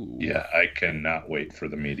 Ooh. yeah, I cannot wait for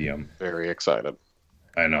the Medium. Very excited.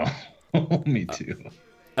 I know. Me too.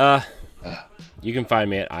 You can find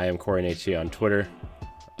me at I am Corey HG on Twitter.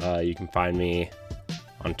 You can find me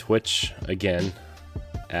on Twitch again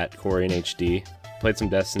at Corey HD. Played some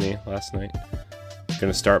Destiny last night.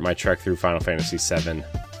 Gonna start my trek through Final Fantasy VII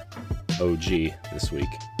OG this week.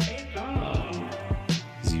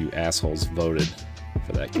 Because you assholes voted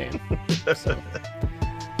for that game. So,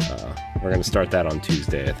 we're gonna start that on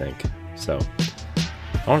Tuesday, I think. So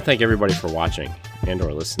I want to thank everybody for watching and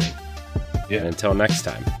or listening. Yeah. And until next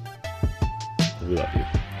time, we love you.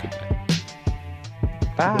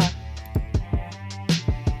 Goodbye. Bye.